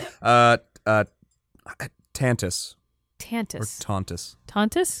guys. Tantus. Or Tantus. Tauntus.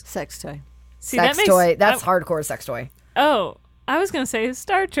 Tantus. Sex toy. See, Sex that makes, toy. That's hardcore sex toy. Oh, I was gonna say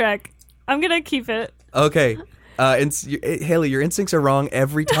Star Trek. I'm gonna keep it. Okay. Haley, your instincts are wrong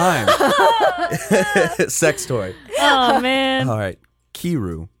every time. Sex toy. Oh man. All right.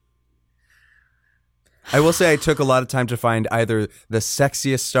 Kiru. I will say I took a lot of time to find either the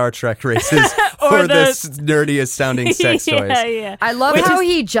sexiest Star Trek races or the nerdiest sounding sex toys. Yeah. I love how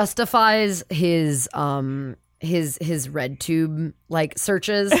he justifies his red tube like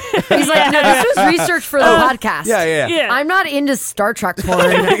searches. He's like, no, this was research for the podcast. Yeah. I'm not into Star Trek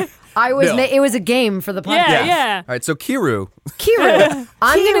porn. I was. No. It was a game for the podcast. Yeah. All right, so Kiru.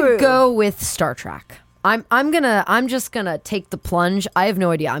 I'm gonna Kiru. go with Star Trek. I'm just gonna take the plunge. I have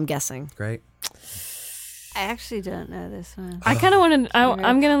no idea. I'm guessing. Great. I actually don't know this one. I kind of want to.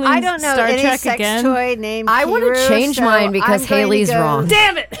 I'm gonna leave I don't know Star any Trek sex again. toy named I want to Kiru, change so mine because I'm going to Haley's go- wrong.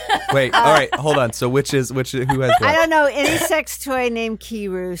 Damn it! Wait, all right, hold on. So who has I what? don't know any sex toy named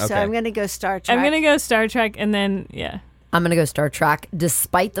Kiru, so Okay. I'm going to go Star Trek. I'm gonna go Star Trek, and then I'm gonna go Star Trek,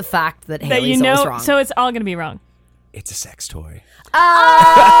 despite the fact that that Haley's you always know. wrong. So it's all gonna be wrong. It's a sex toy.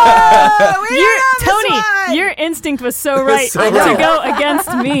 Oh, we don't know this Tony, one. your instinct was so right so to right. go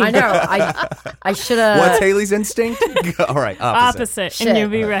against me. I know. I should have. What's Haley's instinct? All right, opposite. Opposite, and you'll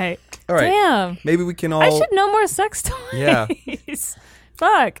be right. All right. Damn. Maybe we can all. I should know more sex toys. Yeah.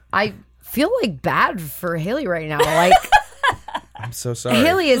 Fuck. I feel like bad for Haley right now. Like, I'm so sorry.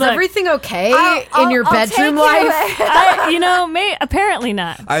 Haley, is Look, everything okay I'll- in your I'll bedroom take you life? Apparently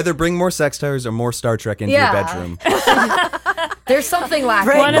not. Either bring more sex toys or more Star Trek into Yeah. your bedroom. There's something lacking.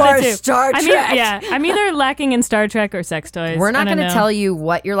 Bring One of more the two. Star Trek. I'm either lacking in Star Trek or sex toys. We're not going to tell you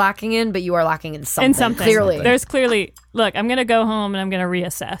what you're lacking in, but you are lacking in something. in something. Clearly. There's clearly. Look, I'm going to go home and I'm going to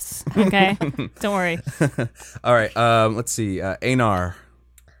reassess. Okay? Don't worry. All right, let's see. Anar.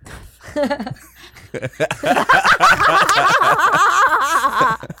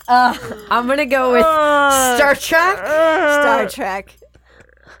 I'm going to go with Star Trek. Star Trek.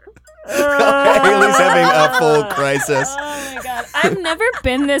 Haley's having a full crisis. Oh my god. I've never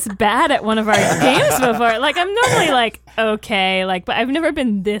been this bad at one of our games before. Like I'm normally like okay, like but I've never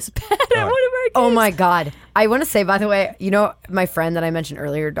been this bad at one of our games. Oh my God. I want to say, by the way, my friend that I mentioned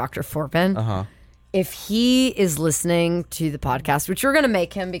earlier, Dr. Forpin, if he is listening to the podcast, which we're going to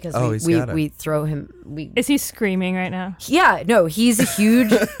make him because we throw him. Is he screaming right now? Yeah, no, he's a huge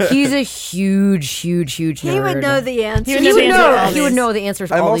nerd. He would know the answer. He would know the answer to all He would these. know the answers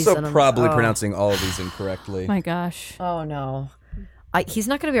to I'm all these. also and I'm- probably oh. pronouncing all of these incorrectly. My gosh. Oh no, he's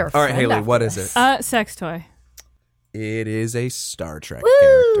not going to be our All friend. right, Haley, after what is this. it? Sex toy. It is a Star Trek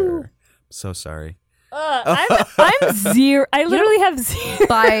character. So sorry. I'm zero. I literally have zero.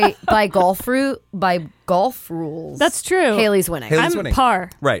 By golf rules. That's true. Haley's winning. Haley's I'm winning. par.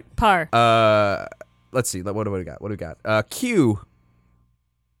 Right. Par. Let's see. What do we got? What do we got? Q.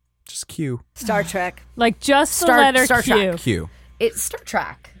 Just Q. Star Trek. Like just Star- the letter Star Q. Trek. Q. It's Star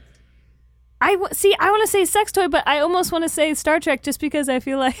Trek. I want to say sex toy, but I almost want to say Star Trek just because I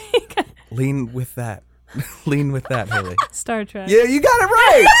feel like Lean with that. Lean with that, Haley. Star Trek. Yeah, you got it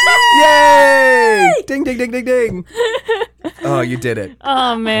right. Yay! Ding, ding, ding, ding, ding. Oh, you did it.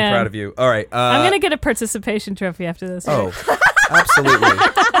 Oh man. I'm proud of you. All right. I'm gonna get a participation trophy after this. Oh, absolutely.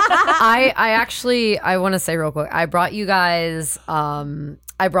 I want to say real quick. I brought you guys.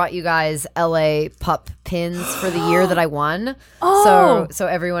 I I brought you guys LA pup pins for the year that I won. Oh. So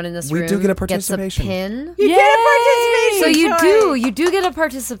everyone in this We room do get a gets participation. a pin. You get a So participation you do get a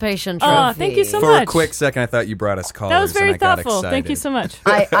participation trophy. Oh, thank you so For much. a quick second, I thought you brought us callers. That was very and I got thoughtful. Thank you excited. so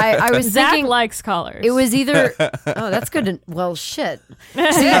much. I was Zach thinking likes collars. it was either. Oh, that's good. Well, shit.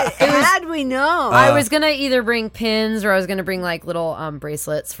 Had we known. I was gonna either bring pins or I was gonna bring like little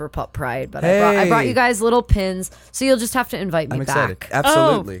bracelets for Pup Pride, but I brought Hey. you guys little pins, so you'll just have to invite me I'm excited. back.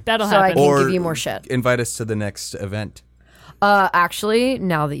 Absolutely. Oh, that'll So I happen. can Or give you more shit. invite us to the next event. Actually,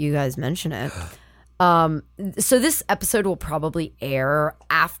 now that you guys mention it, so this episode will probably air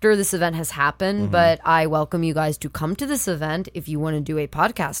after this event has happened, but I welcome you guys to come to this event if you want to do a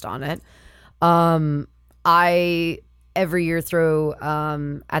podcast on it. I every year throw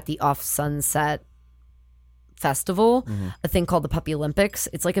at the Off Sunset Festival a thing called the Puppy Olympics.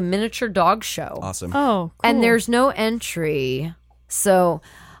 It's like a miniature dog show. Awesome. Oh, cool. And there's no entry. So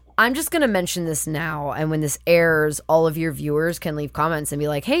I'm just going to mention this now. And when this airs, all of your viewers can leave comments and be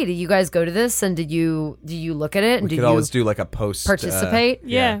like, hey, did you guys go to this? And did you look at it? And We did could you always do like a post. participate?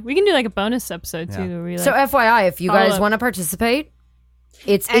 yeah, we can do like a bonus episode too. Where we, like, So FYI, if you Follow guys up. want to participate,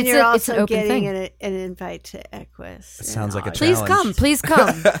 it's and you're an also open getting thing. an invite to Equus. It sounds like a Please challenge.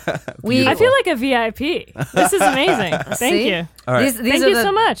 come. We I feel like a VIP. This is amazing. Thank See? you. All right. These Thank are you the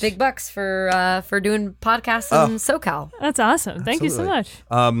so much. big bucks for doing podcasts Oh. in SoCal. That's awesome. Thank you so Absolutely.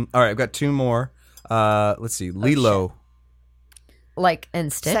 much. All right, I've got two more. Let's see. Lilo. Like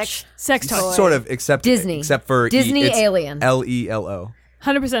and Stitch. Sex. Sex toy. Toy. Sort of, except Disney. Except for Disney it's Alien. LELO.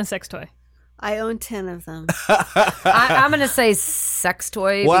 100% sex toy. I own 10 of them. I'm gonna say sex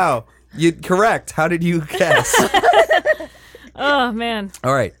toy. Wow. You correct. How did you guess? Oh man,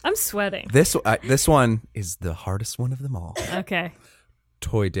 All right. I'm sweating. This one is the hardest one of them all. Okay.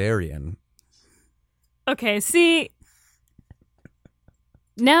 Toydarian. Okay. See,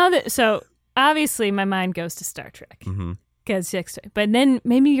 now that obviously my mind goes to Star Trek because sex toy, but then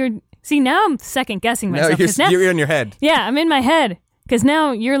maybe now I'm second guessing No, myself. 'cause now, you're in your head. yeah, I'm in my head because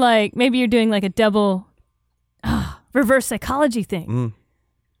now you're like maybe you're doing like a double reverse psychology thing.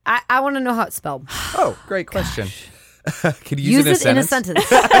 I want to know how it's spelled. Oh, great question. Could you Use use it in a sentence?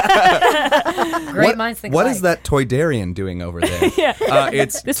 sentence. Great minds think What alike. is that Toydarian doing over there? Yeah.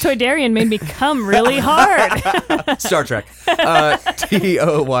 It's This Toydarian made me come really hard. Star Trek.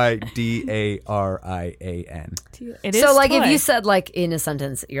 Toydarian. It is So, like, if toy. you said, like, in a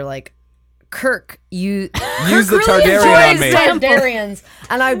sentence, you're like, Kirk, Use Kirk the really Toydarian on enjoys me. Toydarians.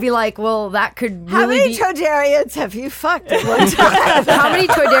 And I'd be like, well, that could How really many be... Toydarians have you fucked at one time? How many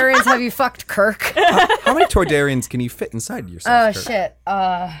Toydarians have you fucked, Kirk? How many Toydarians can you fit inside yourself? Oh, Kirk? shit.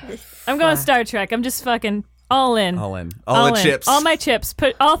 I'm going Star Trek. I'm just fucking all in. All in. All the in. chips. All my chips.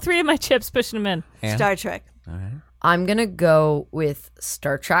 Put all three of my chips, pushing them in. And- Star Trek. I'm going to go with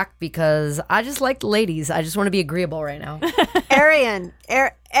Star Trek because I just like ladies. I just want to be agreeable right now. Arian.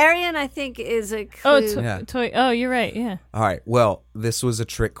 Arian, I think, is a clue. Oh, Yeah. toy. Oh, you're right. Yeah. All right. Well, this was a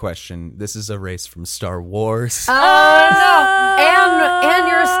trick question. This is a race from Star Wars. Oh, no. And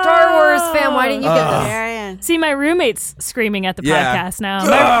you're a Star Wars fan. Why didn't you get this? Arian. See, my roommate's screaming at the Yeah. podcast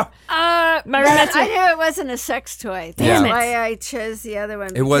now. Ah! My roommate's I knew it wasn't a sex toy. That's Damn it. why I chose the other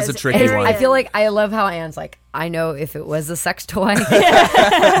one. It was a because tricky Arian- one. I feel like I love how Anne's like, I know if it was a sex toy.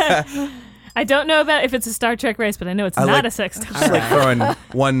 I don't know about if it's a Star Trek race, but I know it's not like- a sex toy. Just like throwing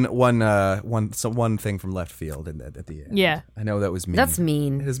one thing from left field at the end. Yeah. I know that was mean. That's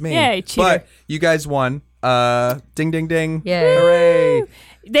mean. It is mean. Yay, cheater. But you guys won. Ding, ding, ding. Yay.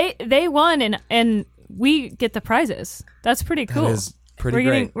 Hooray. They won, and we get the prizes. That's pretty cool. That is pretty we're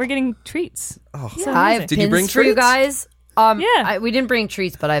great. We're getting treats. Oh, So I amazing. have Did you pins bring for you treats? guys. Yeah. We didn't bring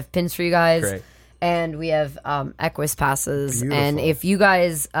treats, but I have pins for you guys. Great. And we have Equus passes. Beautiful. And if you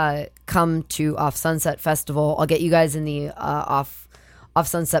guys come to Off Sunset Festival, I'll get you guys in the Off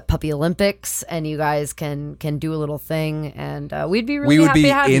Sunset Puppy Olympics, and you guys can do a little thing. And we'd be really we would happy be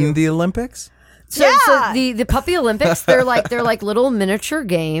to have in you. the Olympics? So the Puppy Olympics, they're like little miniature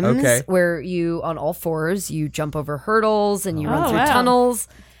games Okay. where you on all fours you jump over hurdles and you run Oh, through wow. tunnels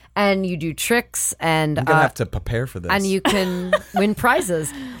and you do tricks and I'm going to have to prepare for this. and you can win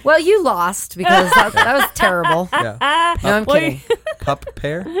prizes. Well, you lost because that was terrible. Yeah. No, I'm Well, kidding. Pup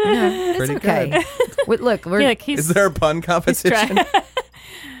pair? It's Pretty okay. good. Wait, look, we're Yeah, like he's Is there a pun competition? oh,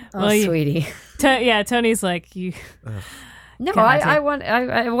 well, you- sweetie. Tony's like you. No, God, I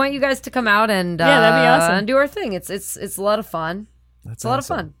want you guys to come out and Yeah, that'd be awesome. and do our thing. It's a lot of fun. It's a lot of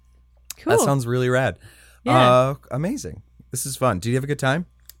fun. Cool. That sounds really rad. Yeah. Amazing. This is fun. Did you have a good time?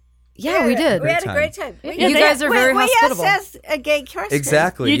 Yeah, we did. We had a time. great time. You guys are very hospitable. We asked a gay question.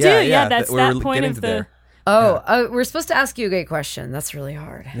 Exactly. You do, yeah. yeah, that's we're that point getting of to the- there. We're supposed to ask you a great question. That's really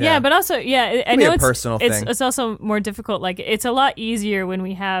hard. Yeah, but also, I be know a it's personal thing. It's also more difficult. Like, it's a lot easier when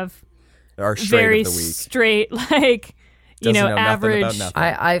we have Our straight very of the week. straight, like, Doesn't know nothing average. about nothing.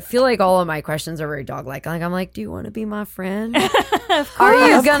 I feel like all of my questions are very dog-like. Like I'm like, do you want to be my friend? Are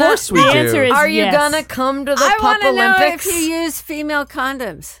you Of gonna? course we The do. answer is Are you yes. gonna come to the I Pup want to know Olympics? if you use female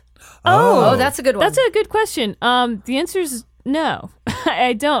condoms. Oh, that's a good one. That's a good question. The answer is no,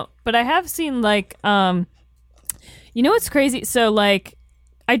 I don't. But I have seen like, you know what's crazy? So like,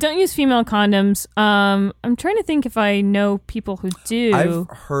 I don't use female condoms. I'm trying to think if I know people who do. I've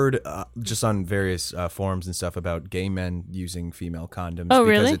heard just on various forums and stuff about gay men using female condoms. Oh, because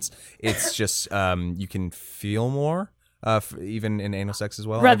really? It's just you can feel more, even in anal sex as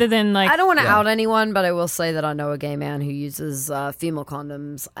well. Rather than like, I don't want to out anyone, but I will say that I know a gay man who uses female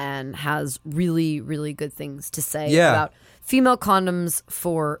condoms and has really, really good things to say about female condoms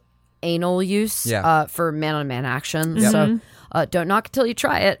for anal use, for man-on-man action. So don't knock it till you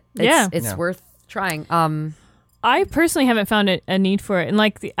try it. It's worth trying. I personally haven't found a need for it, and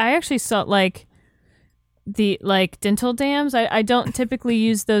like I actually saw like the dental dams. I don't typically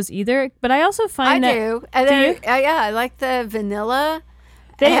use those either, but I also find I that do. And do then, you? I like the vanilla.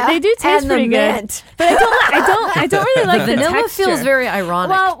 They do taste and pretty the good, mint. but I don't really like the Vanilla texture. feels very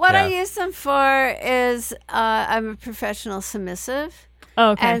ironic. Well, what I Yeah. use them for is I'm a professional submissive.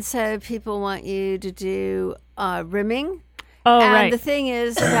 Oh, okay. And so people want you to do rimming. Oh, And right. the thing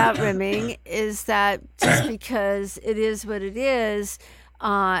is about rimming is that just because it is what it is,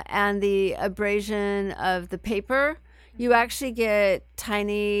 and the abrasion of the paper, you actually get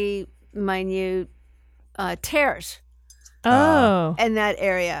tiny, minute tears Oh, in that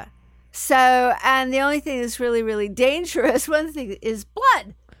area. So, and the only thing that's really, really dangerous, one thing is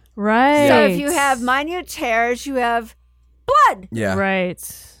blood. right. So if you have minute tears, you have blood. Yeah. right,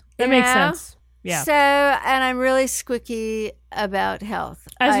 that You makes know? sense. Yeah, So, and I'm really squicky about health.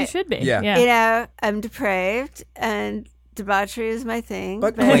 as I- you should be. Yeah. Yeah. You know, I'm depraved and debauchery is my thing.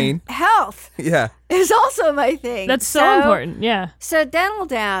 But clean. Health Yeah. is also my thing. That's so important. Yeah. So dental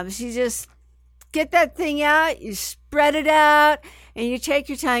dams, you just get that thing out, you spread it out, and you take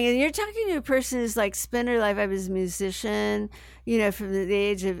your tongue. And you're talking to a person who's like spent her life. I was a musician, you know, from the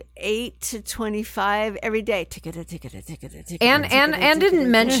age of 8 to 25, every day. Anne didn't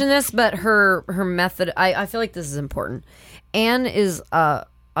mention this, but her method. I feel like this is important. Anne is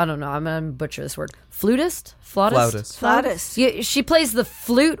I don't know. I'm gonna butcher this word. Flautist. Flautist. Yeah, she plays the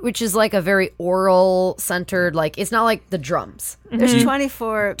flute, which is like a very oral centered. Like it's not like the drums. There's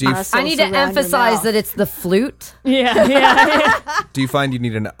 24 muscles. I need to around your emphasize mouth. that it's the flute. Yeah. Yeah. Do you find you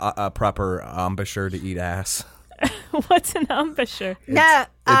need a proper embouchure to eat ass? What's an embouchure? No,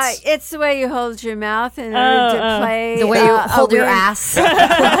 it's- it's the way you hold your mouth in order to play. The way you a hold your wind- ass.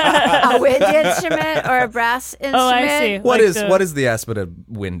 a wind instrument or a brass instrument. Oh, I see. What Like is the ass but a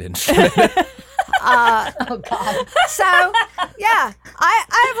wind instrument? So, yeah, I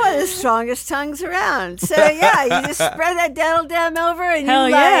have one of the strongest tongues around. So, yeah, you just spread that dental dam over and Hell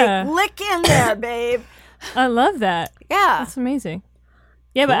you yeah. lick in there, babe. I love that. Yeah. That's amazing.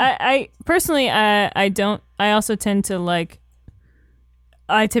 Yeah, but I personally, I don't. I also tend to like.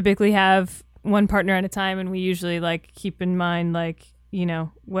 I typically have one partner at a time, and we usually like keep in mind like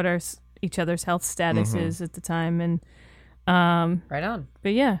what our each other's health status is at the time, and Right on.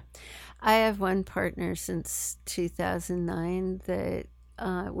 but yeah, I have one partner since 2009 that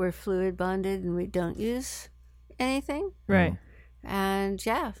we're fluid bonded and we don't use anything. right. And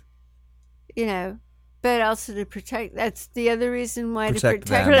yeah, but also to protect. That's the other reason why Protect to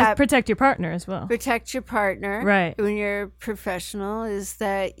protect them. that. Protect your partner as well. Protect your partner, Right. When you're professional, is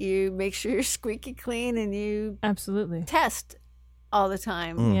that you make sure you're squeaky clean and you Absolutely. test all the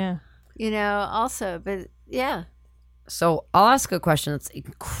time. Yeah. Also, but yeah, So I'll ask a question that's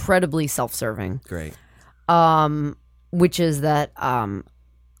incredibly self-serving. Great. Which is that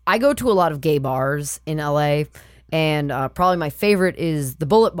I go to a lot of gay bars in LA, and probably my favorite is the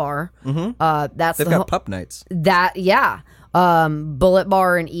Bullet Bar. That's They've the got pup nights. Bullet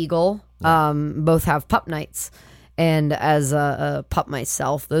Bar and Eagle both have pup nights. And as a pup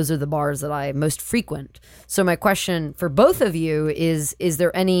myself, those are the bars that I most frequent. So my question for both of you is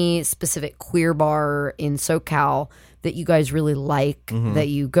there any specific queer bar in SoCal that you guys really like that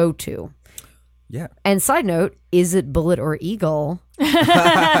you go to? Yeah. And side note, is it Bullet or Eagle?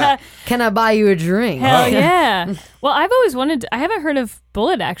 Can I buy you a drink? Hell yeah. Well, I've always wanted I haven't heard of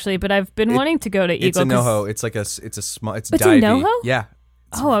Bullet actually, but I've been wanting to go to Eagle. It's a 'cause- NoHo. It's like it's a small. It's It's a divey. NoHo? Yeah.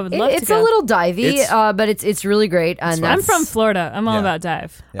 Oh, I would love to It's go. a little divey, It's- but it's really great. And I'm from Florida. I'm all Yeah. about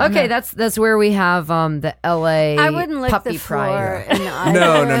dive. Yeah. Okay, that's where we have the LA I wouldn't lick puppy the floor pride. in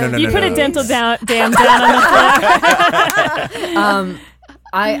either. No. You put a no. dental dam down on the floor.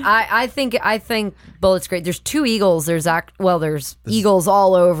 I think Bullet's great. There's two eagles. There's eagles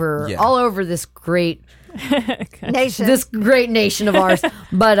all over this great nation of ours.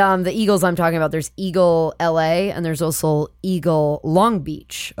 But the eagles I'm talking about, there's Eagle LA and there's also Eagle Long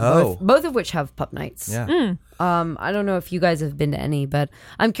Beach. Oh. both of which have pup nights. Yeah. I don't know if you guys have been to any, but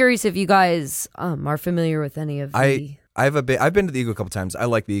I'm curious if you guys are familiar with any of the. I've been to the Eagle a couple times. I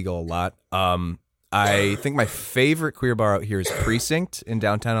like the Eagle a lot. I think my favorite queer bar out here is Precinct in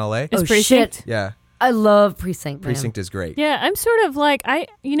downtown LA. It's Oh, Precinct. shit. Yeah. I love Precinct. Man. Precinct is great. Yeah, I'm sort of like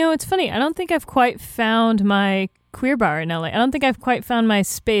it's funny. I don't think I've quite found my queer bar in LA. I don't think I've quite found my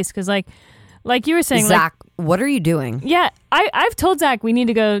space because like you were saying, Zach, what are you doing? yeah, I've told Zach we need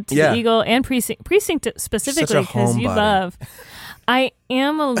to go to Yeah. the Eagle and Precinct specifically Such a because you homebody. love. I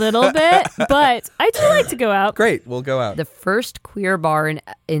am a little bit, but I do like to go out. Great. We'll go out. The first queer bar in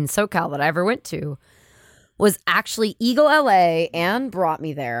SoCal that I ever went to was actually Eagle LA and brought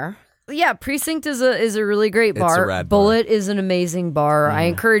me there. Yeah, Precinct is a really great bar. a rad bar. Bullet is an amazing bar. I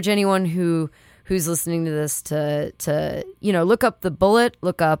encourage anyone who's listening to this to look up the Bullet,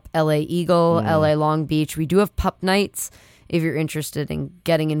 look up LA Eagle, LA Long Beach. We do have pup nights if you're interested in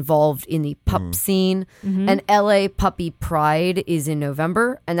getting involved in the pup scene. And LA Puppy Pride is in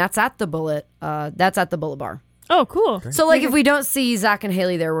November, and that's at the Bullet. That's at the Bullet Bar. Oh, cool. So, like, if we don't see Zach and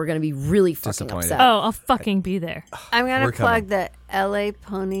Haley there, we're going to be really fucking Disappointed. upset. Oh, I'll fucking be there. I'm going We're to plug the LA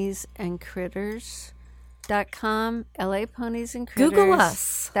Ponies and Critters.com. LA Ponies and Critters. Google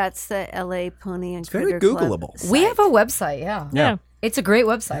us. That's the LA Pony and very Critter Club Googleable. site. We have a website, yeah. Yeah. It's a great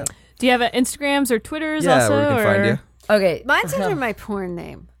website. Do you have Instagrams or Twitters Yeah, also? where we can find you. Okay. Mine's under my porn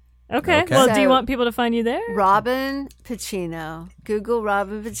name. Okay. Okay. Well, do you So- want people to find you there? Robin Pacino. Google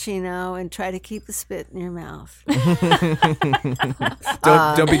Robin Pacino and try to keep the spit in your mouth.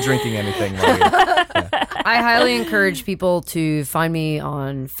 Don't be drinking anything while you're I highly encourage people to find me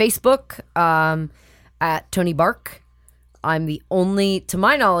on Facebook at Tony Bark. To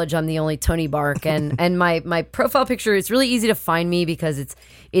my knowledge, I'm the only Tony Bark, and my profile picture. It's really easy to find me because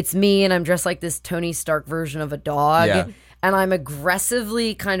it's me, and I'm dressed like this Tony Stark version of a dog, Yeah. and I'm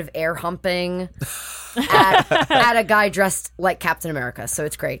aggressively kind of air humping at a guy dressed like Captain America. So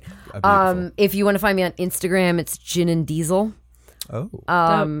it's great. If you want to find me on Instagram, it's Gin and Diesel.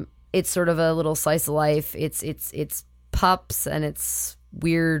 Oh. It's sort of a little slice of life. It's pups and it's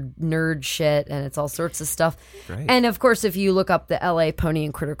weird nerd shit and it's all sorts of stuff. Great. And of course, if you look up the LA Pony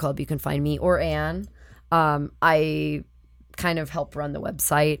and Critter Club, you can find me or Anne. I kind of help run the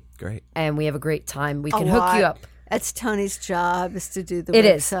website, Great. and we have a great time. We A can hook you lot. up. That's Tony's job is to do the It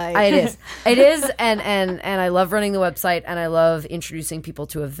is. website. It is, and I love running the website, and I love introducing people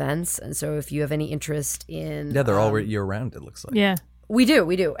to events. And so, if you have any interest in, Yeah, they're all year round, it looks like. Yeah. we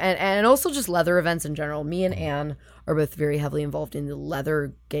do, and also just leather events in general. Me and Anne are both very heavily involved in the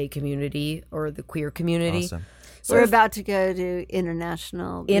leather gay community or the queer community. Awesome. We're about to go to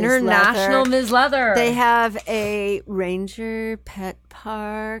International International Ms. Ms. Leather. They have a Ranger Pet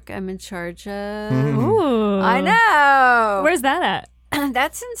Park. I'm in charge of. Ooh. I know. Where's that at?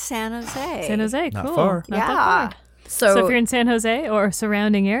 That's in San Jose. San Jose. Not Cool. far. Not that Yeah. far. so, So if you're in San Jose or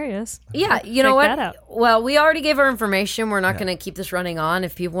surrounding areas, yeah, you know check what? that out. Well, we already gave our information. We're not going to keep this running on.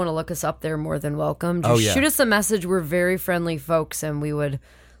 If people want to look us up, they're more than welcome. Just Oh, yeah. shoot us a message. We're very friendly folks, and we would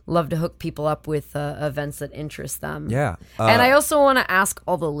love to hook people up with events that interest them. Yeah. And I also want to ask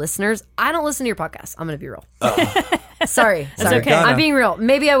all the listeners. I don't listen to your podcast. I'm going to be real. Sorry. okay. I'm being real.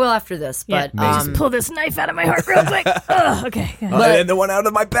 Maybe I will after this, yeah. but Just pull this knife out of my heart real quick. Ugh, okay. and the one out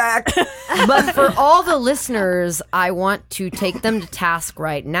of my back. but for all the listeners, I want to take them to task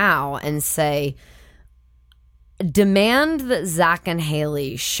right now and say, demand that Zach and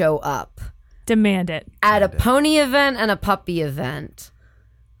Haley show up Demand it. at a pony event and a puppy event.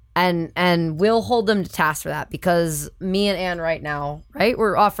 And we'll hold them to task for that, because me and Anne right now, right,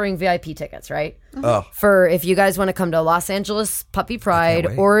 we're offering VIP tickets, right? Oh, For if you guys want to come to Los Angeles Puppy Pride,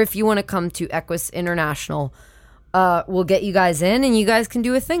 wait. or if you want to come to Equus International, we'll get you guys in and you guys can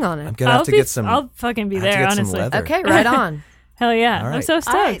do a thing on I'm it. gonna have to get some. I'll fucking be I have to there, get some honestly. leather. Okay, right on. Hell yeah. All I'm right. so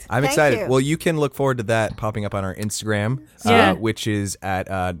stoked. All right. I'm Thank excited. you. Well, you can look forward to that popping up on our Instagram, Yeah. which is at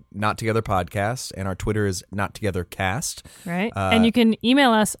Not Together Podcast, and our Twitter is Not Together Cast. Right. And you can email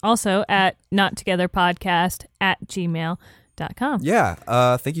us also at nottogetherpodcast@gmail.com.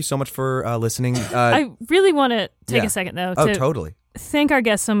 Yeah. Thank you so much for listening. I really want to take yeah. a second, though, Oh, to totally. thank our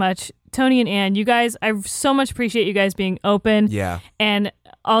guests so much. Tony and Ann, you guys, I so much appreciate you guys being open. Yeah. And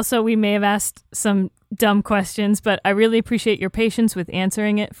Also, we may have asked some dumb questions, but I really appreciate your patience with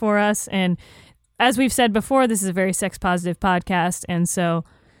answering it for us. And as we've said before, this is a very sex positive podcast. And so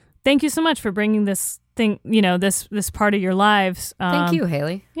thank you so much for bringing this thing, this part of your lives. Thank you,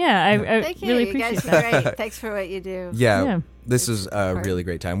 Haley. Yeah, I Thank you. really You appreciate guys are that. great. Thanks for what you do. Yeah. This is a really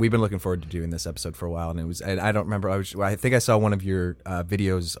great time. We've been looking forward to doing this episode for a while, and I don't remember. I think I saw one of your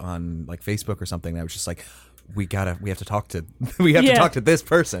videos on like Facebook or something. And I was just like, we have to talk to to talk to this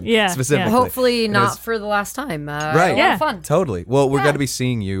person specifically. Hopefully And not for the last time. Right. A lot of fun. Totally. Well, we're going to be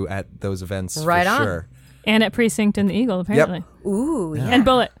seeing you at those events Right for on. sure. And at Precinct and the Eagle, apparently. Ooh, yeah. And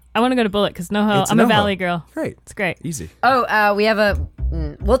Bullet. I want to go to Bullet because NoHo. It's I'm a NoHo. Valley girl. Great. It's great. Easy. Oh, we have a.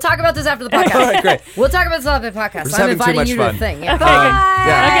 We'll talk about this after the podcast. All right, great. We'll talk about this after the podcast. just I'm having too inviting much you to fun. the thing. Yeah. Okay,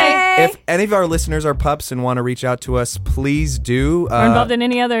 Yeah. Okay. If any of our listeners are pups and want to reach out to us, please do. Or involved in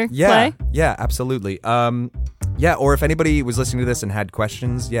any other play? Yeah, absolutely. Or if anybody was listening to this and had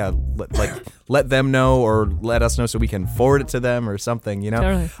questions, let them know or let us know so we can forward it to them or something,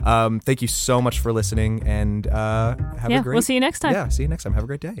 Totally. Thank you so much for listening, and have a great... we'll see you next time. Yeah, see you next time. Have a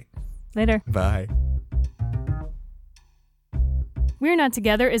great day. Later. Bye. We're Not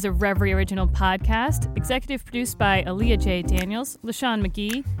Together is a Reverie original podcast, executive produced by Aaliyah J. Daniels, LaShawn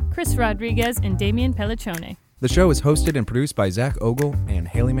McGee, Chris Rodriguez, and Damian Pelliccione. The show is hosted and produced by Zach Ogle and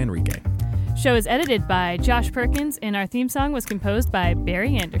Haley Manrique. Show is edited by Josh Perkins, and our theme song was composed by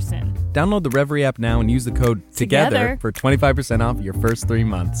Barry Anderson. Download the Reverie app now and use the code TOGETHER for 25% off your first 3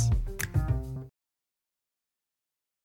 months.